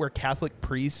a lot where Catholic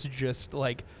priests just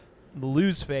like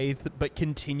lose faith but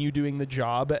continue doing the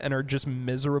job and are just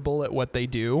miserable at what they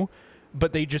do,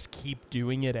 but they just keep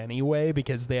doing it anyway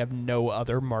because they have no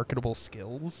other marketable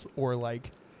skills or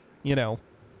like, you know,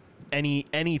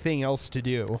 anything else to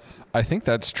do. I think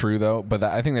that's true though, but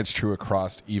I think that's true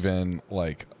across even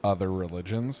like other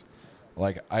religions.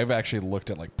 Like I've actually looked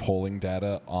at like polling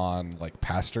data on like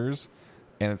pastors,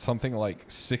 and it's something like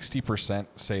 60%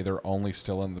 say they're only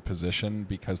still in the position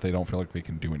because they don't feel like they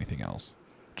can do anything else.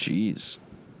 Jeez.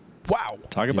 Wow.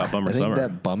 Talk about bummer I think summer.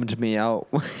 that bummed me out.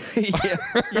 Yeah.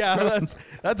 Yeah,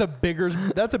 that's a bigger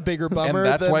bummer. And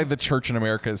that's than- why the church in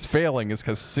America is failing, is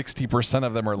because 60%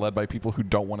 of them are led by people who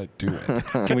don't want to do it.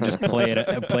 Can we just play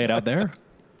it out there?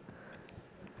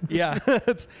 Yeah,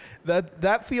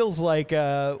 that feels like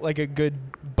a good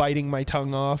biting my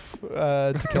tongue off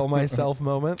to kill myself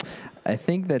moment. I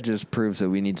think that just proves that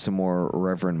we need some more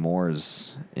Reverend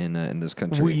Moores in this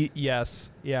country.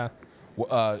 Yeah.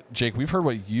 Jake, we've heard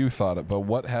what you thought of, but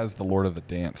what has the Lord of the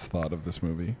Dance thought of this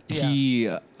movie? Yeah. He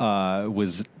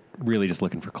was really just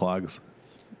looking for clogs.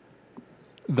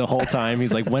 The whole time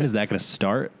he's like, when is that going to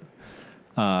start?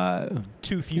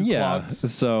 Too few Yeah.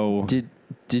 clogs. So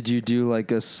Did you do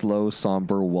like a slow,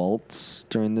 somber waltz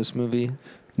during this movie?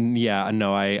 yeah,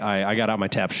 no, I got out my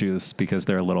tap shoes because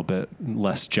they're a little bit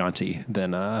less jaunty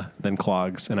than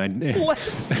clogs, and I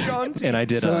Less jaunty. and I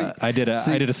did So- I did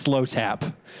a slow tap.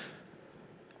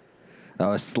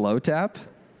 Oh, a slow tap?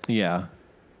 Yeah,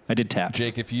 I did taps.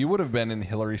 Jake, if you would have been in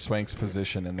Hillary Swank's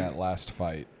position in that last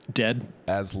fight Dead.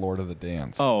 as Lord of the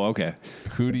Dance, Oh, okay.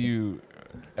 who do you,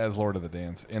 as Lord of the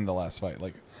Dance in the last fight,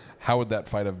 like, how would that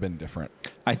fight have been different?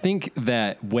 I think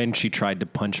that when she tried to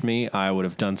punch me, I would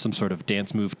have done some sort of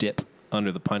dance move dip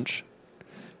under the punch,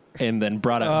 and then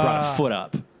brought a foot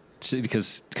up,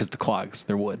 because the clogs,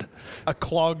 they're wood. A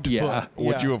clogged Yeah. foot.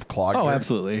 Would you have clogged Oh, her?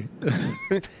 absolutely.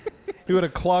 He would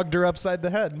have clogged her upside the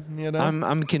head, you know?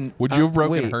 Would you have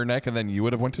broken wait. her neck and then you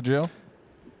would have went to jail?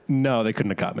 No, they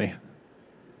couldn't have caught me.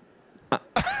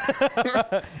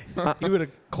 He would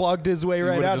have clogged his way He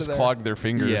right would out have of just there. clogged their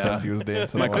fingers Yeah. as he was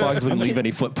dancing. My away. clogs wouldn't leave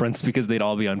any footprints because they'd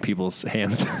all be on people's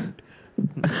hands.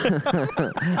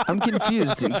 I'm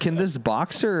confused. Can this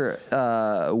boxer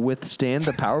withstand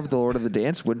the power of the Lord of the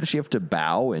Dance? Wouldn't she have to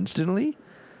bow instantly?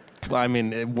 Well, I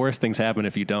mean, worse things happen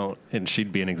if you don't, and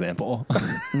she'd be an example.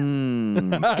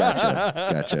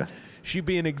 Gotcha. She'd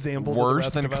be an example. to the Worse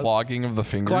rest than of us. clogging of the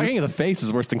fingers. Clogging of the face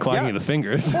is worse than clogging Yeah. of the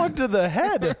fingers. Clogged to the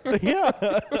head. Yeah.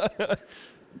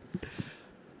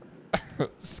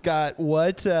 Scott,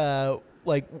 what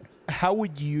how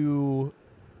would you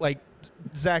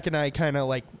Zach and I kind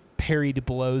of parried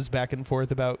blows back and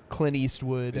forth about Clint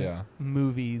Eastwood Yeah.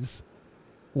 movies.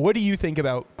 What do you think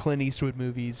about Clint Eastwood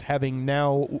movies, having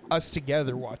now us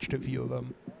together watched a few of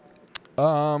them?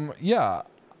 Yeah.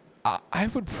 I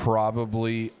would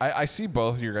probably... I see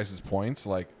both of your guys' points.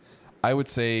 I would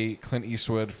say Clint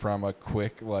Eastwood from a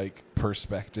quick,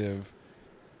 perspective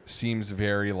seems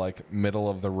very, middle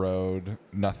of the road,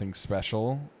 nothing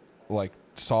special.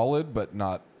 Solid, but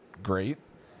not great.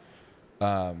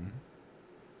 And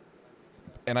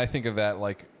I think of that,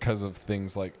 because of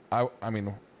things I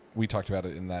mean, we talked about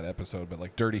it in that episode,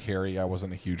 but, Dirty Harry, I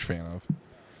wasn't a huge fan of.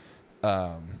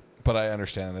 But I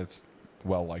understand it's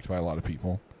well-liked by a lot of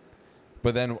people.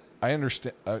 But then I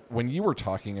understand when you were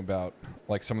talking about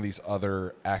some of these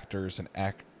other actors and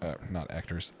not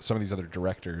actors, some of these other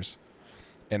directors,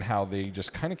 and how they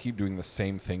just kind of keep doing the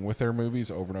same thing with their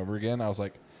movies over and over again. I was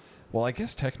like, well, I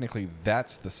guess technically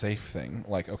that's the safe thing.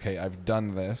 Okay, I've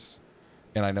done this,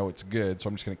 and I know it's good, so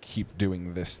I'm just going to keep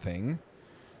doing this thing.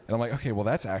 And I'm like, okay, well,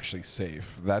 that's actually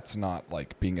safe. That's not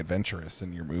being adventurous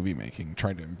in your movie making,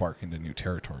 trying to embark into new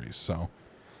territories. So.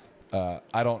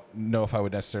 I don't know if I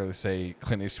would necessarily say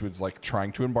Clint Eastwood's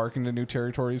trying to embark into new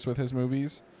territories with his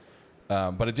movies.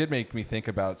 But it did make me think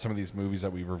about some of these movies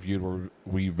that we've reviewed where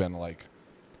we've been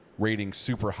rating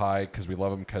super high because we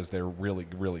love them because they're really,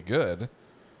 really good.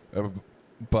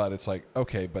 But it's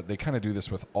okay, but they kind of do this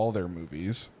with all their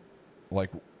movies. What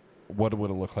would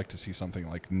it look like to see something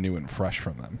new and fresh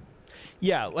from them?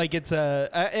 Yeah, it's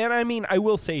and I mean, I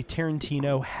will say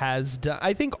Tarantino has done,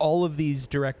 I think all of these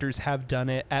directors have done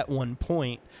it at one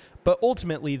point, but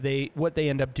ultimately what they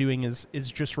end up doing is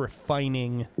just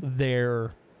refining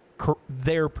their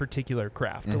particular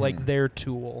craft, their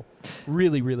tool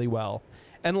really, really well.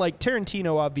 And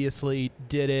Tarantino obviously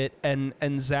did it, and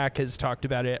Zach has talked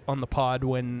about it on the pod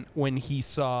when he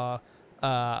saw,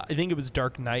 I think it was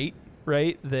Dark Knight,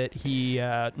 right?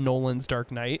 That Nolan's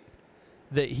Dark Knight.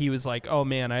 That he was like, oh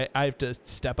man, I have to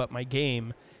step up my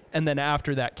game. And then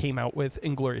after that came out with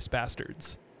Inglourious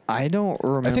Bastards. I don't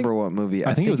remember what movie.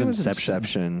 I think it was Inception.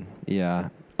 Inception. Yeah.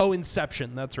 Oh,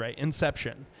 Inception. That's right.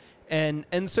 Inception. And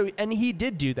he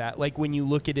did do that. When you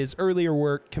look at his earlier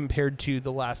work compared to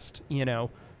the last,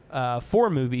 4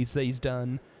 movies that he's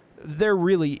done, there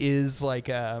really is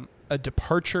a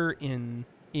departure in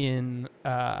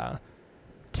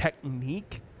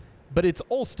technique, but it's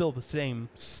all still the same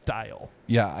style.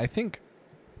 Yeah, I think,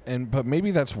 but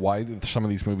maybe that's why some of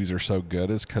these movies are so good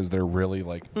is because they're really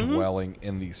dwelling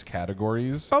in these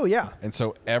categories. Oh yeah. And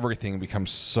so everything becomes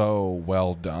so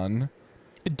well done.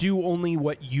 Do only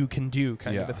what you can do,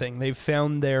 kind of Yeah. a thing. They've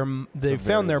found their It's a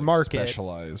very, market.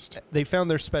 specialized. They found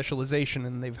their specialization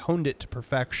and they've honed it to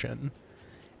perfection.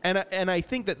 And I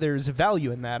think that there's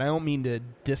value in that. I don't mean to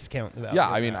discount the value. Yeah,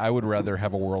 in I mean, that. I would rather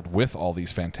have a world with all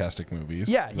these fantastic movies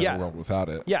than Yeah. a world without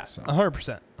it. Yeah, So.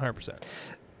 100%.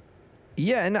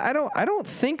 Yeah, and I don't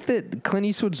think that Clint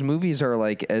Eastwood's movies are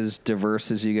as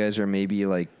diverse as you guys are maybe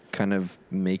kind of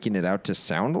making it out to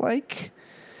sound like.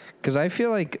 Because I feel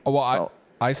like Oh, well,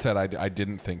 I said I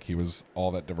didn't think he was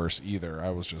all that diverse either. I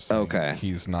was just saying Okay.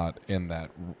 he's not in that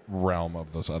realm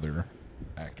of those other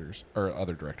actors or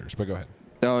other directors. But go ahead.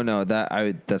 oh no,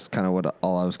 that's kind of what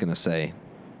all I was gonna say.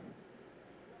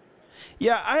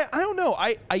 Yeah, I don't know.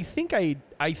 I think I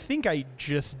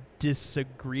just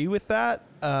disagree with that.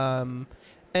 And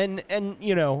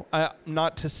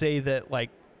not to say that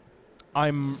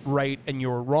I'm right and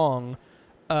you're wrong.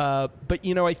 But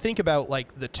I think about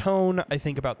the tone, I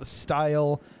think about the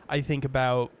style, I think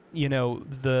about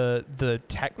the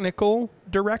technical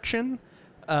direction,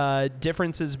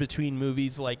 differences between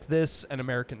movies like this and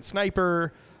American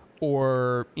Sniper,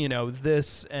 or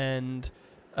this and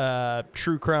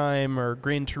True Crime or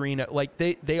Gran Torino.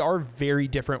 They are very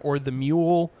different. Or The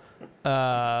Mule,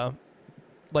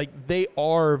 like they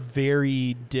are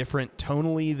very different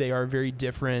tonally. They are very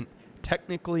different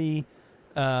technically.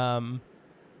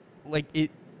 Like it,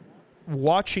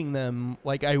 watching them,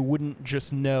 like I wouldn't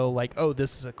just know like, oh,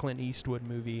 this is a Clint Eastwood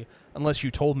movie unless you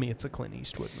told me it's a Clint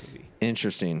Eastwood movie.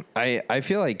 Interesting. I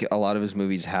feel like a lot of his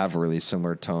movies have really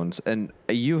similar tones, and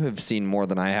you have seen more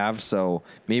than I have, so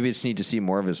maybe it's neat to see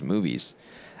more of his movies.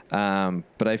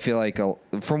 But I feel like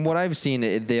from what I've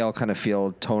seen, they all kind of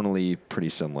feel tonally pretty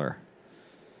similar.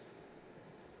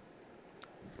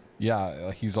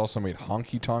 Yeah, he's also made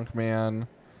Honky Tonk Man,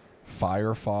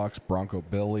 Firefox, Bronco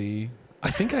Billy. I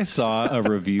think I saw a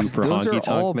review for Those Honky are Tonk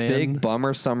all Man. big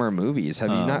bummer summer movies. Have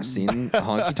you not seen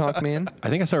Honky Tonk Man? I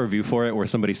think I saw a review for it where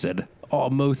somebody said, "Oh,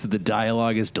 most of the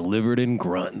dialogue is delivered in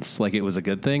grunts," like it was a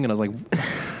good thing, and I was like,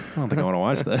 "I don't think I want to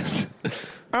watch this."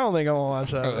 I don't think I want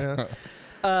to watch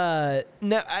that.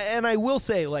 No, and I will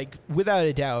say, like, without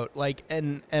a doubt, like,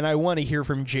 and I want to hear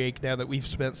from Jake now that we've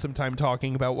spent some time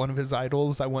talking about one of his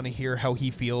idols. I want to hear how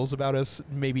he feels about us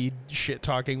maybe shit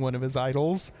talking one of his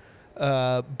idols.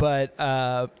 But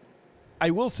I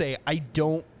will say I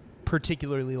don't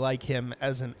particularly like him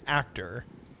as an actor.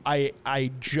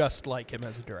 I just like him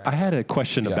as a director. I had a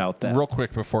question about that. Real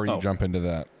quick before you Oh. jump into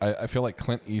that, I feel like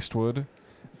Clint Eastwood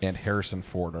and Harrison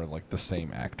Ford are like the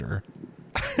same actor.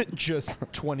 Just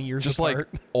 20 years Just apart.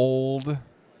 like old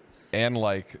and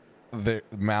like their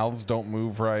mouths don't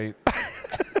move right.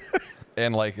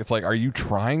 And like it's like, are you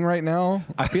trying right now?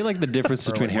 I feel like the difference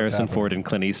Or, between like, what's Harrison happening? Ford and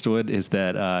Clint Eastwood is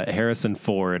that Harrison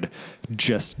Ford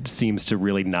just seems to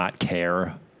really not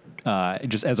care,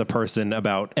 just as a person,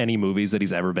 about any movies that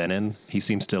he's ever been in. He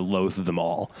seems to loathe them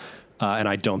all. And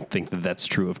I don't think that that's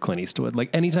true of Clint Eastwood.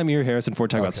 Like anytime you hear Harrison Ford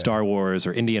talk about Okay. Star Wars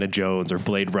or Indiana Jones or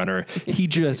Blade Runner, he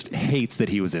just hates that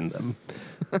he was in them.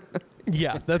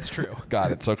 Yeah, that's true.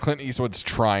 Got it. So Clint Eastwood's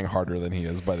trying harder than he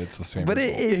is, but it's the same But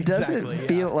result. it Exactly, doesn't yeah.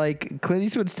 feel like Clint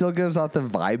Eastwood still gives out the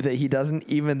vibe that he doesn't,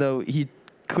 even though he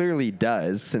clearly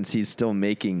does since he's still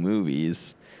making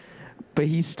movies. But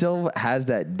he still has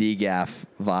that DGAF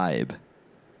vibe.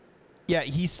 Yeah,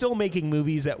 he's still making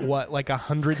movies at what, like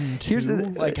 102? Here's the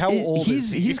like how old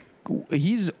is he?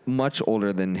 He's much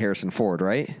older than Harrison Ford,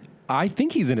 right? I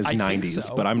think he's in his I think 90s,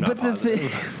 so. but I'm not But the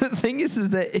positive. the thing is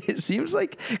that it seems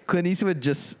like Clint Eastwood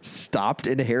just stopped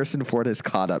and Harrison Ford has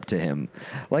caught up to him.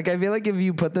 Like, I feel like if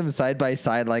you put them side by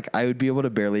side, like, I would be able to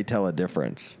barely tell a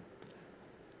difference.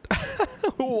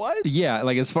 What? Yeah,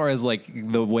 like as far as like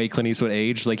the way Clint Eastwood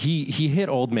aged, like he hit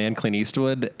old man Clint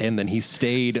Eastwood, and then he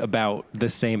stayed about the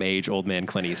same age old man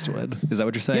Clint Eastwood. Is that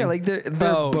what you're saying? Yeah, like they're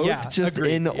Oh, both yeah, just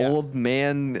agreed, in yeah. old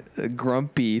man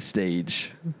grumpy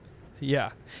stage.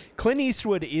 Yeah. Clint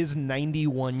Eastwood is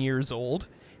 91 years old.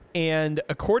 And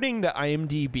according to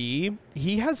IMDb,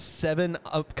 he has 7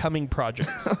 upcoming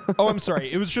projects. Oh, I'm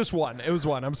sorry. It was just one. It was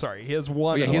one. I'm sorry. He has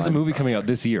one. yeah, he has a movie coming out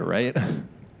this year, right?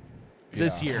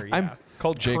 this Yeah. year. Yeah. I'm-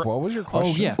 called Jake, Cr- what was your Oh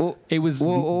question? yeah, Well, it was.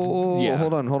 Whoa, yeah,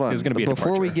 hold on. It's going to be a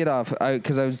before we departure. get off,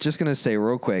 because I was just going to say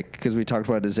real quick, because we talked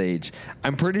about his age.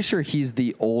 I'm pretty sure he's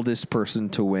the oldest person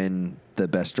to win the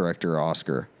Best Director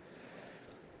Oscar.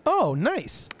 Oh,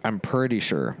 nice. I'm pretty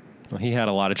sure. Well, he had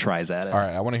a lot of tries at it. All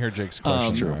right, I want to hear Jake's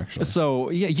question too, actually.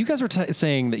 So yeah, you guys were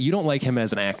saying that you don't like him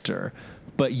as an actor,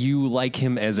 but you like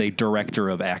him as a director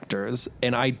of actors,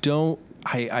 and I don't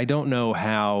know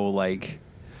how like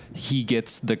he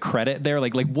gets the credit there.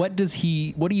 Like what do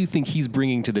you think he's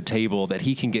bringing to the table that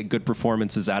he can get good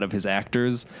performances out of his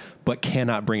actors, but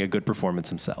cannot bring a good performance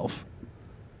himself?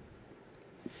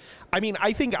 I mean,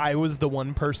 I think I was the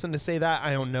one person to say that.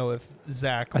 I don't know if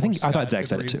Zach. I thought Scott Zach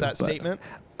said it agreed too, with that but- statement.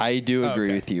 I do agree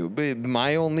Okay. with you. But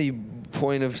my only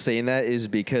point of saying that is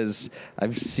because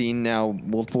I've seen now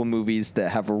multiple movies that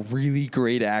have a really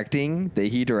great acting that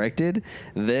he directed.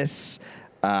 This,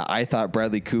 I thought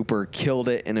Bradley Cooper killed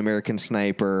it in American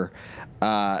Sniper.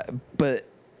 But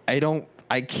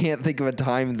I can't think of a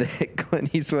time that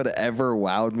Clint Eastwood ever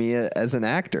wowed me as an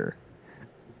actor.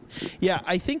 Yeah,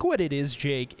 I think what it is,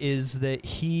 Jake, is that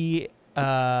he.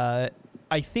 I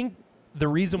think the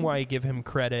reason why I give him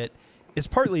credit is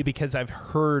partly because I've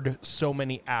heard so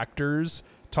many actors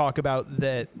talk about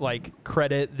that, like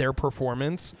credit their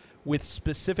performance with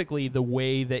specifically the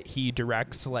way that he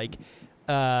directs,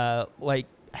 and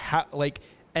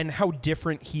how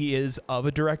different he is of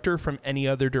a director from any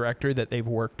other director that they've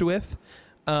worked with.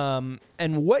 And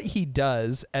what he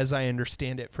does, as I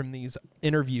understand it from these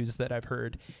interviews that I've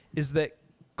heard, is that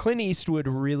Clint Eastwood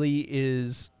really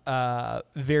is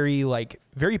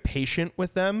very patient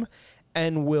with them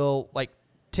and will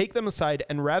take them aside,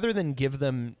 and rather than give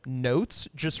them notes,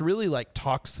 just really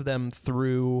talks them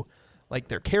through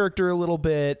their character a little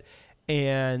bit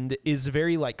and is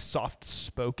very like soft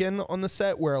spoken on the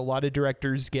set, where a lot of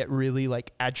directors get really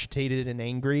like agitated and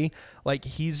angry. Like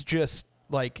he's just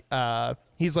like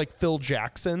he's like Phil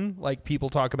Jackson. Like people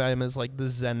talk about him as like the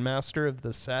Zen master of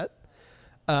the set.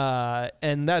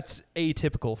 And that's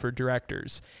atypical for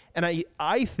directors. And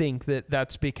I think that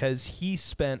that's because he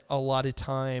spent a lot of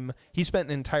time, he spent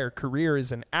an entire career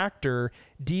as an actor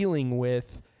dealing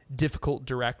with difficult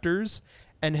directors,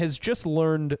 and has just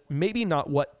learned maybe not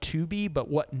what to be, but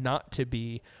what not to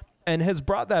be, and has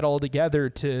brought that all together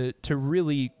to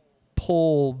really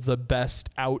pull the best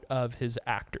out of his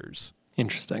actors.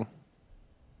 Interesting.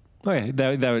 Okay,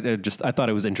 that just I thought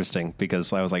it was interesting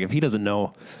because I was like, if he doesn't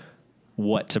know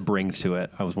what to bring to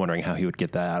it, I was wondering how he would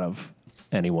get that out of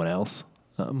anyone else.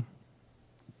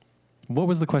 What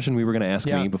was the question we were going to ask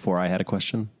me before I had a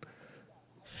question?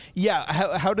 Yeah,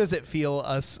 how does it feel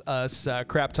us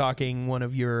crap talking one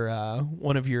of your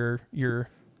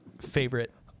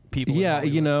favorite people? Yeah,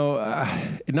 you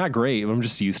know, not great. I'm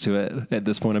just used to it at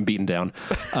this point. I'm beaten down.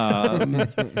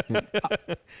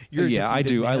 Yeah, I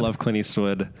do. Man. I love Clint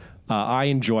Eastwood. I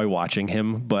enjoy watching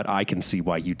him, but I can see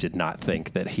why you did not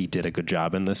think that he did a good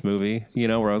job in this movie. You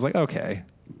know, where I was like, okay,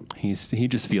 he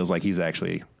just feels like he's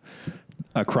actually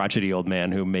a crotchety old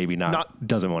man who maybe not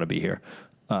doesn't want to be here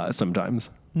sometimes.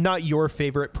 Not your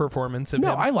favorite performance of him?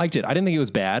 No, I liked it. I didn't think it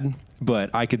was bad, but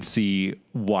I could see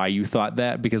why you thought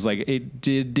that, because like it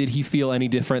did he feel any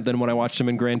different than when I watched him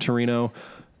in Gran Torino?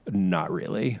 Not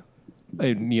really.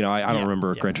 I don't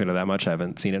remember Gran Torino that much. I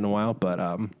haven't seen it in a while,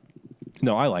 but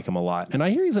no, I like him a lot. And I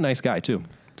hear he's a nice guy too.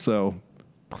 So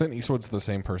Clint Eastwood's the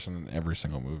same person in every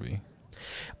single movie.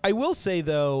 I will say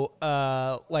though,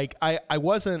 like I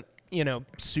wasn't,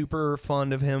 super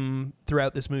fond of him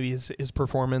throughout this movie, his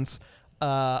performance.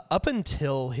 Up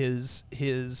until his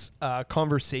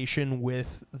conversation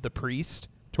with the priest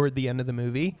toward the end of the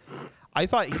movie, I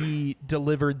thought he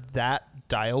delivered that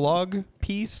dialogue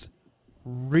piece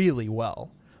really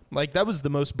well. Like that was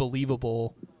the most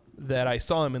believable that I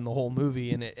saw him in the whole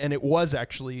movie, and it was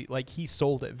actually like he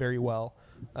sold it very well.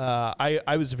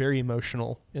 I was very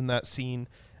emotional in that scene,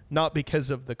 not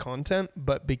because of the content,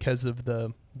 but because of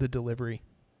the delivery.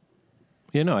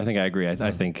 Yeah, no, I think I agree. I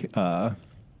think.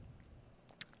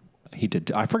 He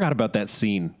did. I forgot about that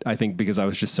scene. I think because I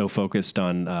was just so focused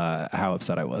on how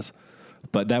upset I was,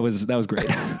 but that was great.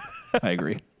 I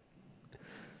agree.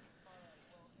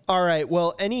 All right.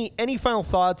 Well, any final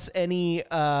thoughts? Any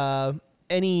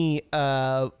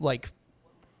like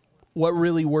what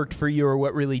really worked for you or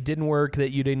what really didn't work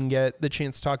that you didn't get the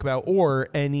chance to talk about, or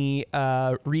any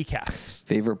recasts?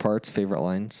 Favorite parts, favorite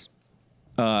lines.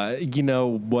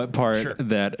 What part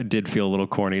that did feel a little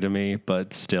corny to me,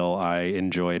 but still I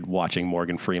enjoyed watching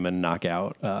Morgan Freeman knock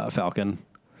out Falcon.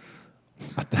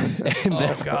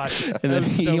 Gosh. And then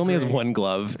he only has one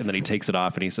glove, and then he takes it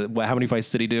off, and he said, well, how many fights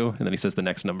did he do? And then he says the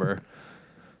next number.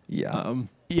 Yeah.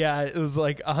 Yeah, it was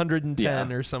like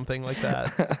 110 or something like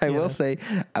that. I will say,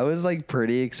 I was like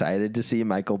pretty excited to see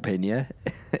Michael Pena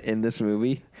in this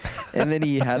movie. And then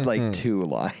he had like 2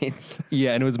 lines.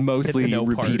 Yeah, and it was mostly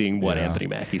repeating what Anthony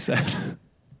Mackie said.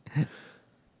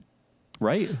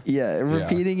 Right? Yeah,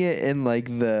 repeating it in like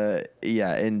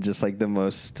in just like the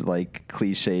most like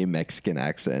cliche Mexican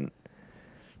accent.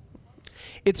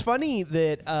 It's funny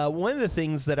that one of the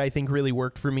things that I think really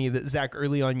worked for me that Zach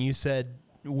early on you said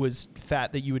was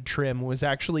fat that you would trim was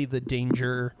actually the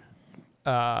Danger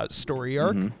story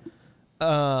arc.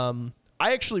 Mm-hmm.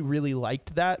 I actually really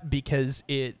liked that because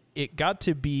it got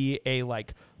to be a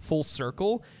like full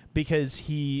circle, because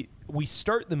we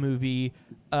start the movie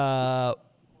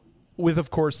with, of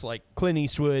course, like Clint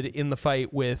Eastwood in the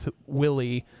fight with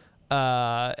Willie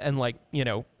and like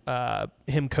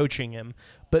him coaching him,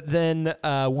 but then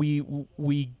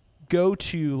we go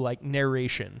to like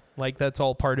narration, like that's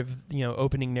all part of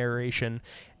opening narration,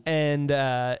 and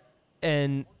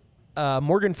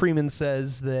Morgan Freeman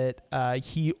says that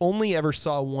he only ever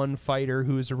saw one fighter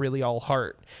who was really all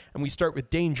heart, and we start with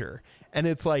Danger, and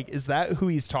it's like, is that who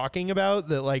he's talking about?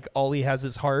 That like all he has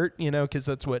is heart, because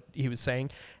that's what he was saying,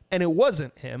 and it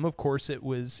wasn't him. Of course, it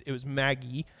was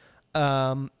Maggie,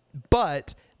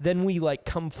 but then we like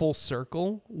come full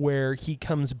circle where he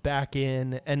comes back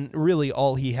in and really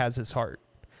all he has is heart.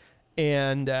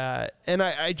 And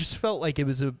I just felt like it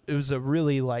was a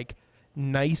really like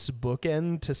nice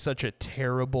bookend to such a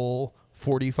terrible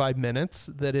 45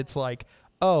 minutes that it's like,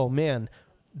 oh man,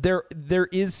 there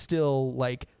is still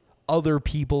like other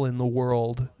people in the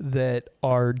world that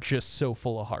are just so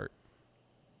full of heart.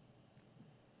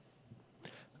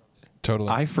 Totally.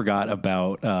 I forgot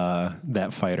about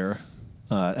that fighter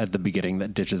at the beginning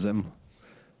that ditches him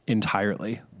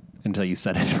entirely. until you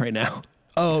said it right now.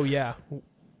 Oh yeah,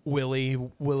 Willie, Was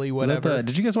that whatever.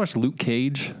 did you guys watch Luke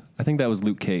Cage? I think that was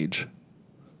Luke Cage.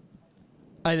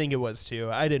 I think it was too.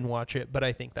 I didn't watch it, but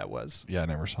I think that was. Yeah, I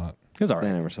never saw it. It was all I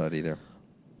right. never saw it either.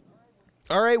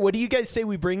 All right, what do you guys say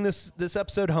we bring this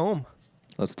episode home?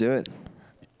 Let's do it.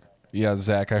 Yeah,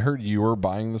 Zach, I heard you were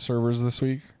buying the servers this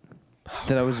week.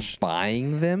 That I was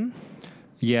buying them?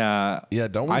 Yeah. Yeah,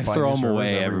 don't we I buy throw new them servers away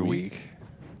every every week? week.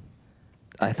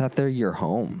 I thought they're your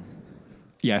home.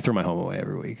 Yeah, I throw my home away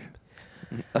every week.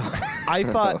 I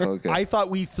thought Okay. I thought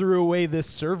we threw away this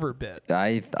server bit.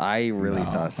 I really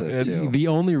thought so it's too. The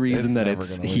only reason It's that never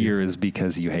it's gonna here leave. is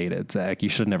because you hate it, Zach. You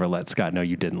should never let Scott know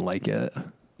you didn't like it.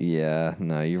 Yeah,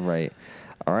 no, you're right.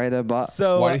 All right, I bought.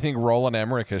 So Why do you think Roland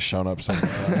Emmerich has shown up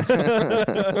somewhere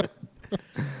else?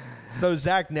 So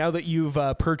Zach, now that you've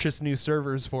purchased new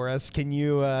servers for us, can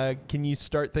you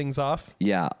start things off?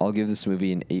 Yeah, I'll give this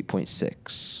movie an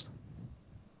 8.6.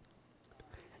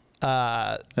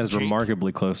 That is Jake?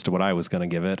 remarkably close to what I was going to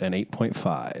give it, an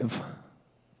 8.5.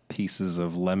 Pieces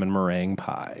of lemon meringue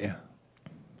pie.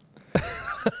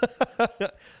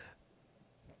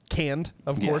 Canned,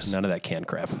 of Yeah, course. none of that canned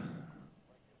crap.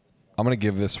 I'm going to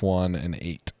give this one an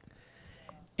 8.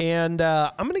 And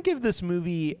I'm going to give this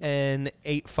movie an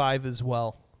 8.5 as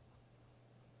well.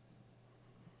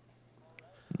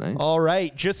 Nice. All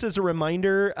right. Just as a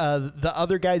reminder, the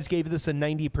other guys gave this a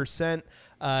 90%.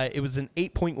 It was an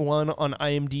 8.1 on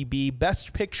IMDb.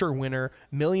 Best Picture winner,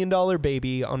 $1 Million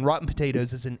Baby on Rotten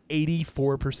Potatoes is an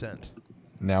 84%.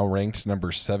 Now ranked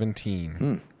number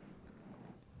 17.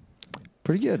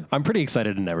 Pretty good. I'm pretty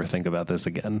excited to never think about this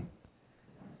again.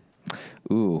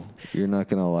 Ooh, you're not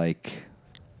gonna like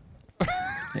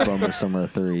Bummer Summer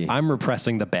 3. I'm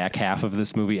repressing the back half of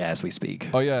this movie as we speak.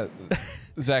 Oh, yeah.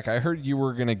 Zach, I heard you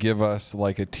were going to give us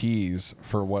like a tease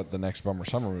for what the next Bummer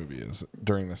Summer movie is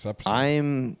during this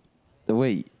episode.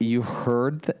 Wait, you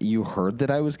heard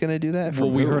that I was gonna do that? Well,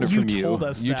 we heard it You from you. told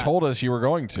us You that. told us you were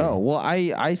going to. Oh well,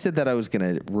 I said that I was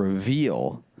gonna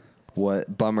reveal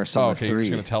what Bummer Summer Oh, okay. 3. You're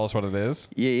just going to tell us what it is?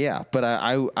 Yeah, but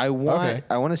I want Okay.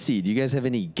 I want to see. Do you guys have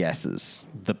any guesses?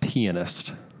 The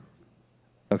Pianist.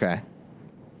 Okay.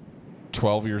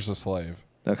 12 Years a Slave.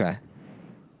 Okay.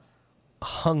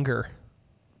 Hunger.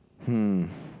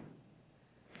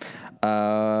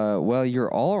 Well,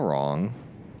 you're all wrong.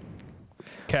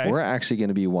 Okay. We're actually going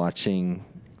to be watching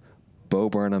Bo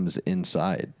Burnham's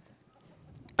Inside.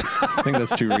 I think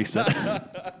that's too recent.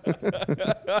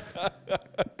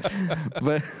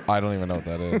 But I don't even know what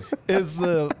that is. Is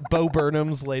the Bo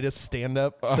Burnham's latest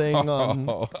stand-up thing on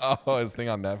His thing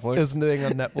on Netflix? his thing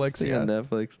on Netflix? it's Yeah. on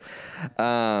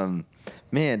Netflix.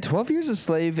 Man, 12 Years a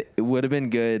Slave would have been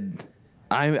good.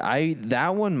 I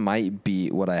that one might be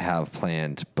what I have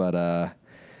planned, but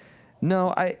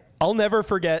no, I'll never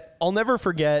forget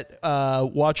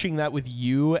watching that with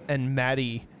you and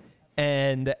Maddie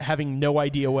and having no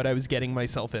idea what I was getting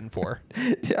myself in for.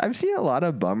 I've seen a lot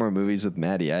of bummer movies with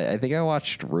Maddie. I think I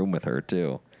watched Room with her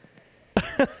too.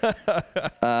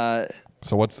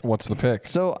 So what's the pick?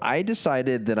 So I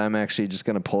decided that I'm actually just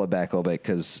going to pull it back a little bit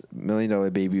because $1 Million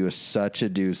Baby was such a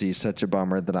doozy, such a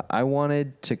bummer that I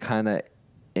wanted to kind of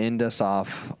end us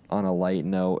off on a light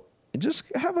note and just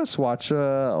have us watch a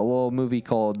little movie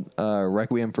called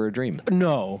Requiem for a Dream.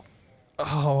 No.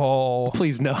 Oh,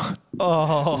 Please, no.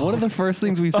 Oh. One of the first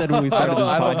things we said when we started this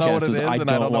I don't know what podcast it was, is, I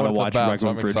and I don't don't know want to what watch it's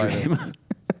about, so Requiem for I'm a excited. Dream.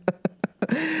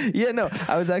 Yeah, no,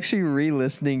 I was actually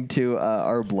re-listening to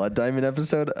our Blood Diamond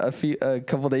episode a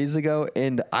couple days ago,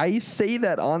 and I say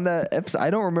that on that episode. I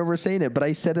don't remember saying it, but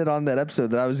I said it on that episode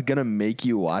that I was gonna make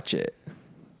you watch it.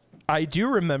 I do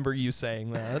remember you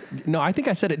saying that. No, I think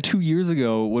I said it 2 years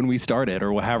ago when we started,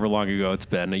 or however long ago it's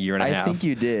been, a year and a I half. think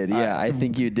you did. Yeah, I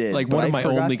think you did. Like, But one of I my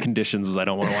forgot only conditions was I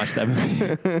don't want to watch that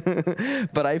movie.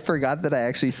 But I forgot that I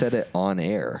actually said it on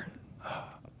air.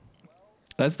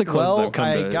 That's the closest Well, I've come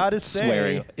I to gotta say-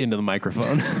 swearing into the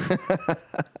microphone.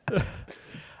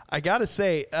 I gotta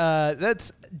say,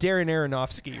 that's Darren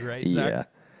Aronofsky, right, Zach? Yeah.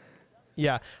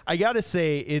 Yeah, I gotta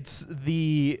say it's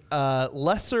the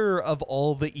lesser of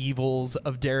all the evils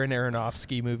of Darren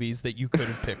Aronofsky movies that you could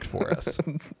have picked for us.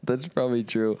 That's probably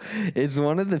true. It's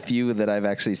one of the few that I've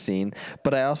actually seen,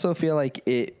 but I also feel like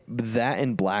that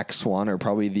and Black Swan are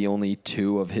probably the only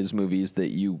two of his movies that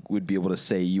you would be able to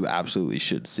say you absolutely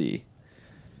should see.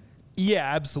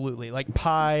 Yeah, absolutely. Like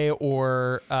Pie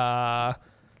or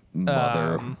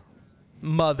Mother.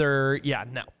 Mother. Yeah,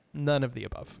 no, none of the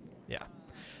above. Yeah.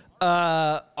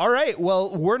 All right.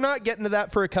 Well, we're not getting to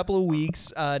that for a couple of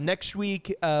weeks. Next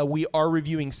week, we are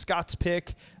reviewing Scott's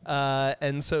pick.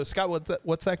 And so, Scott,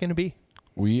 what's that going to be?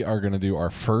 We are going to do our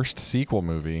first sequel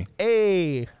movie.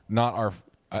 Hey. Not our...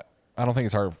 I don't think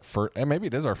it's our first, and maybe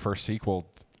it is our first sequel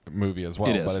movie as well.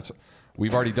 It is. But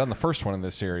we've already done the first one in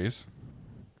this series,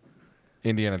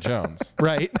 Indiana Jones.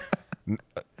 Right.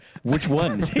 Which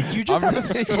one? You just have a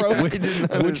stroke.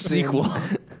 Which sequel?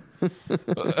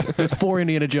 There's 4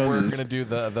 Indiana We're Joneses. gonna do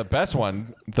the best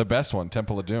one,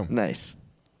 Temple of Doom. Nice.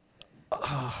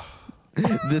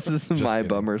 This is my kidding.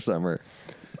 bummer summer.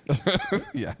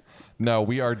 Yeah. No,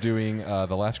 we are doing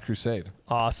The Last Crusade.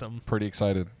 Awesome. Pretty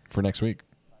excited for next week.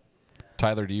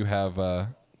 Tyler, do you have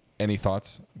any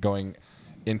thoughts going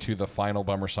into the final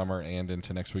bummer summer and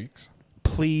into next week's?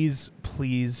 Please,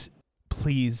 please,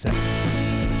 please.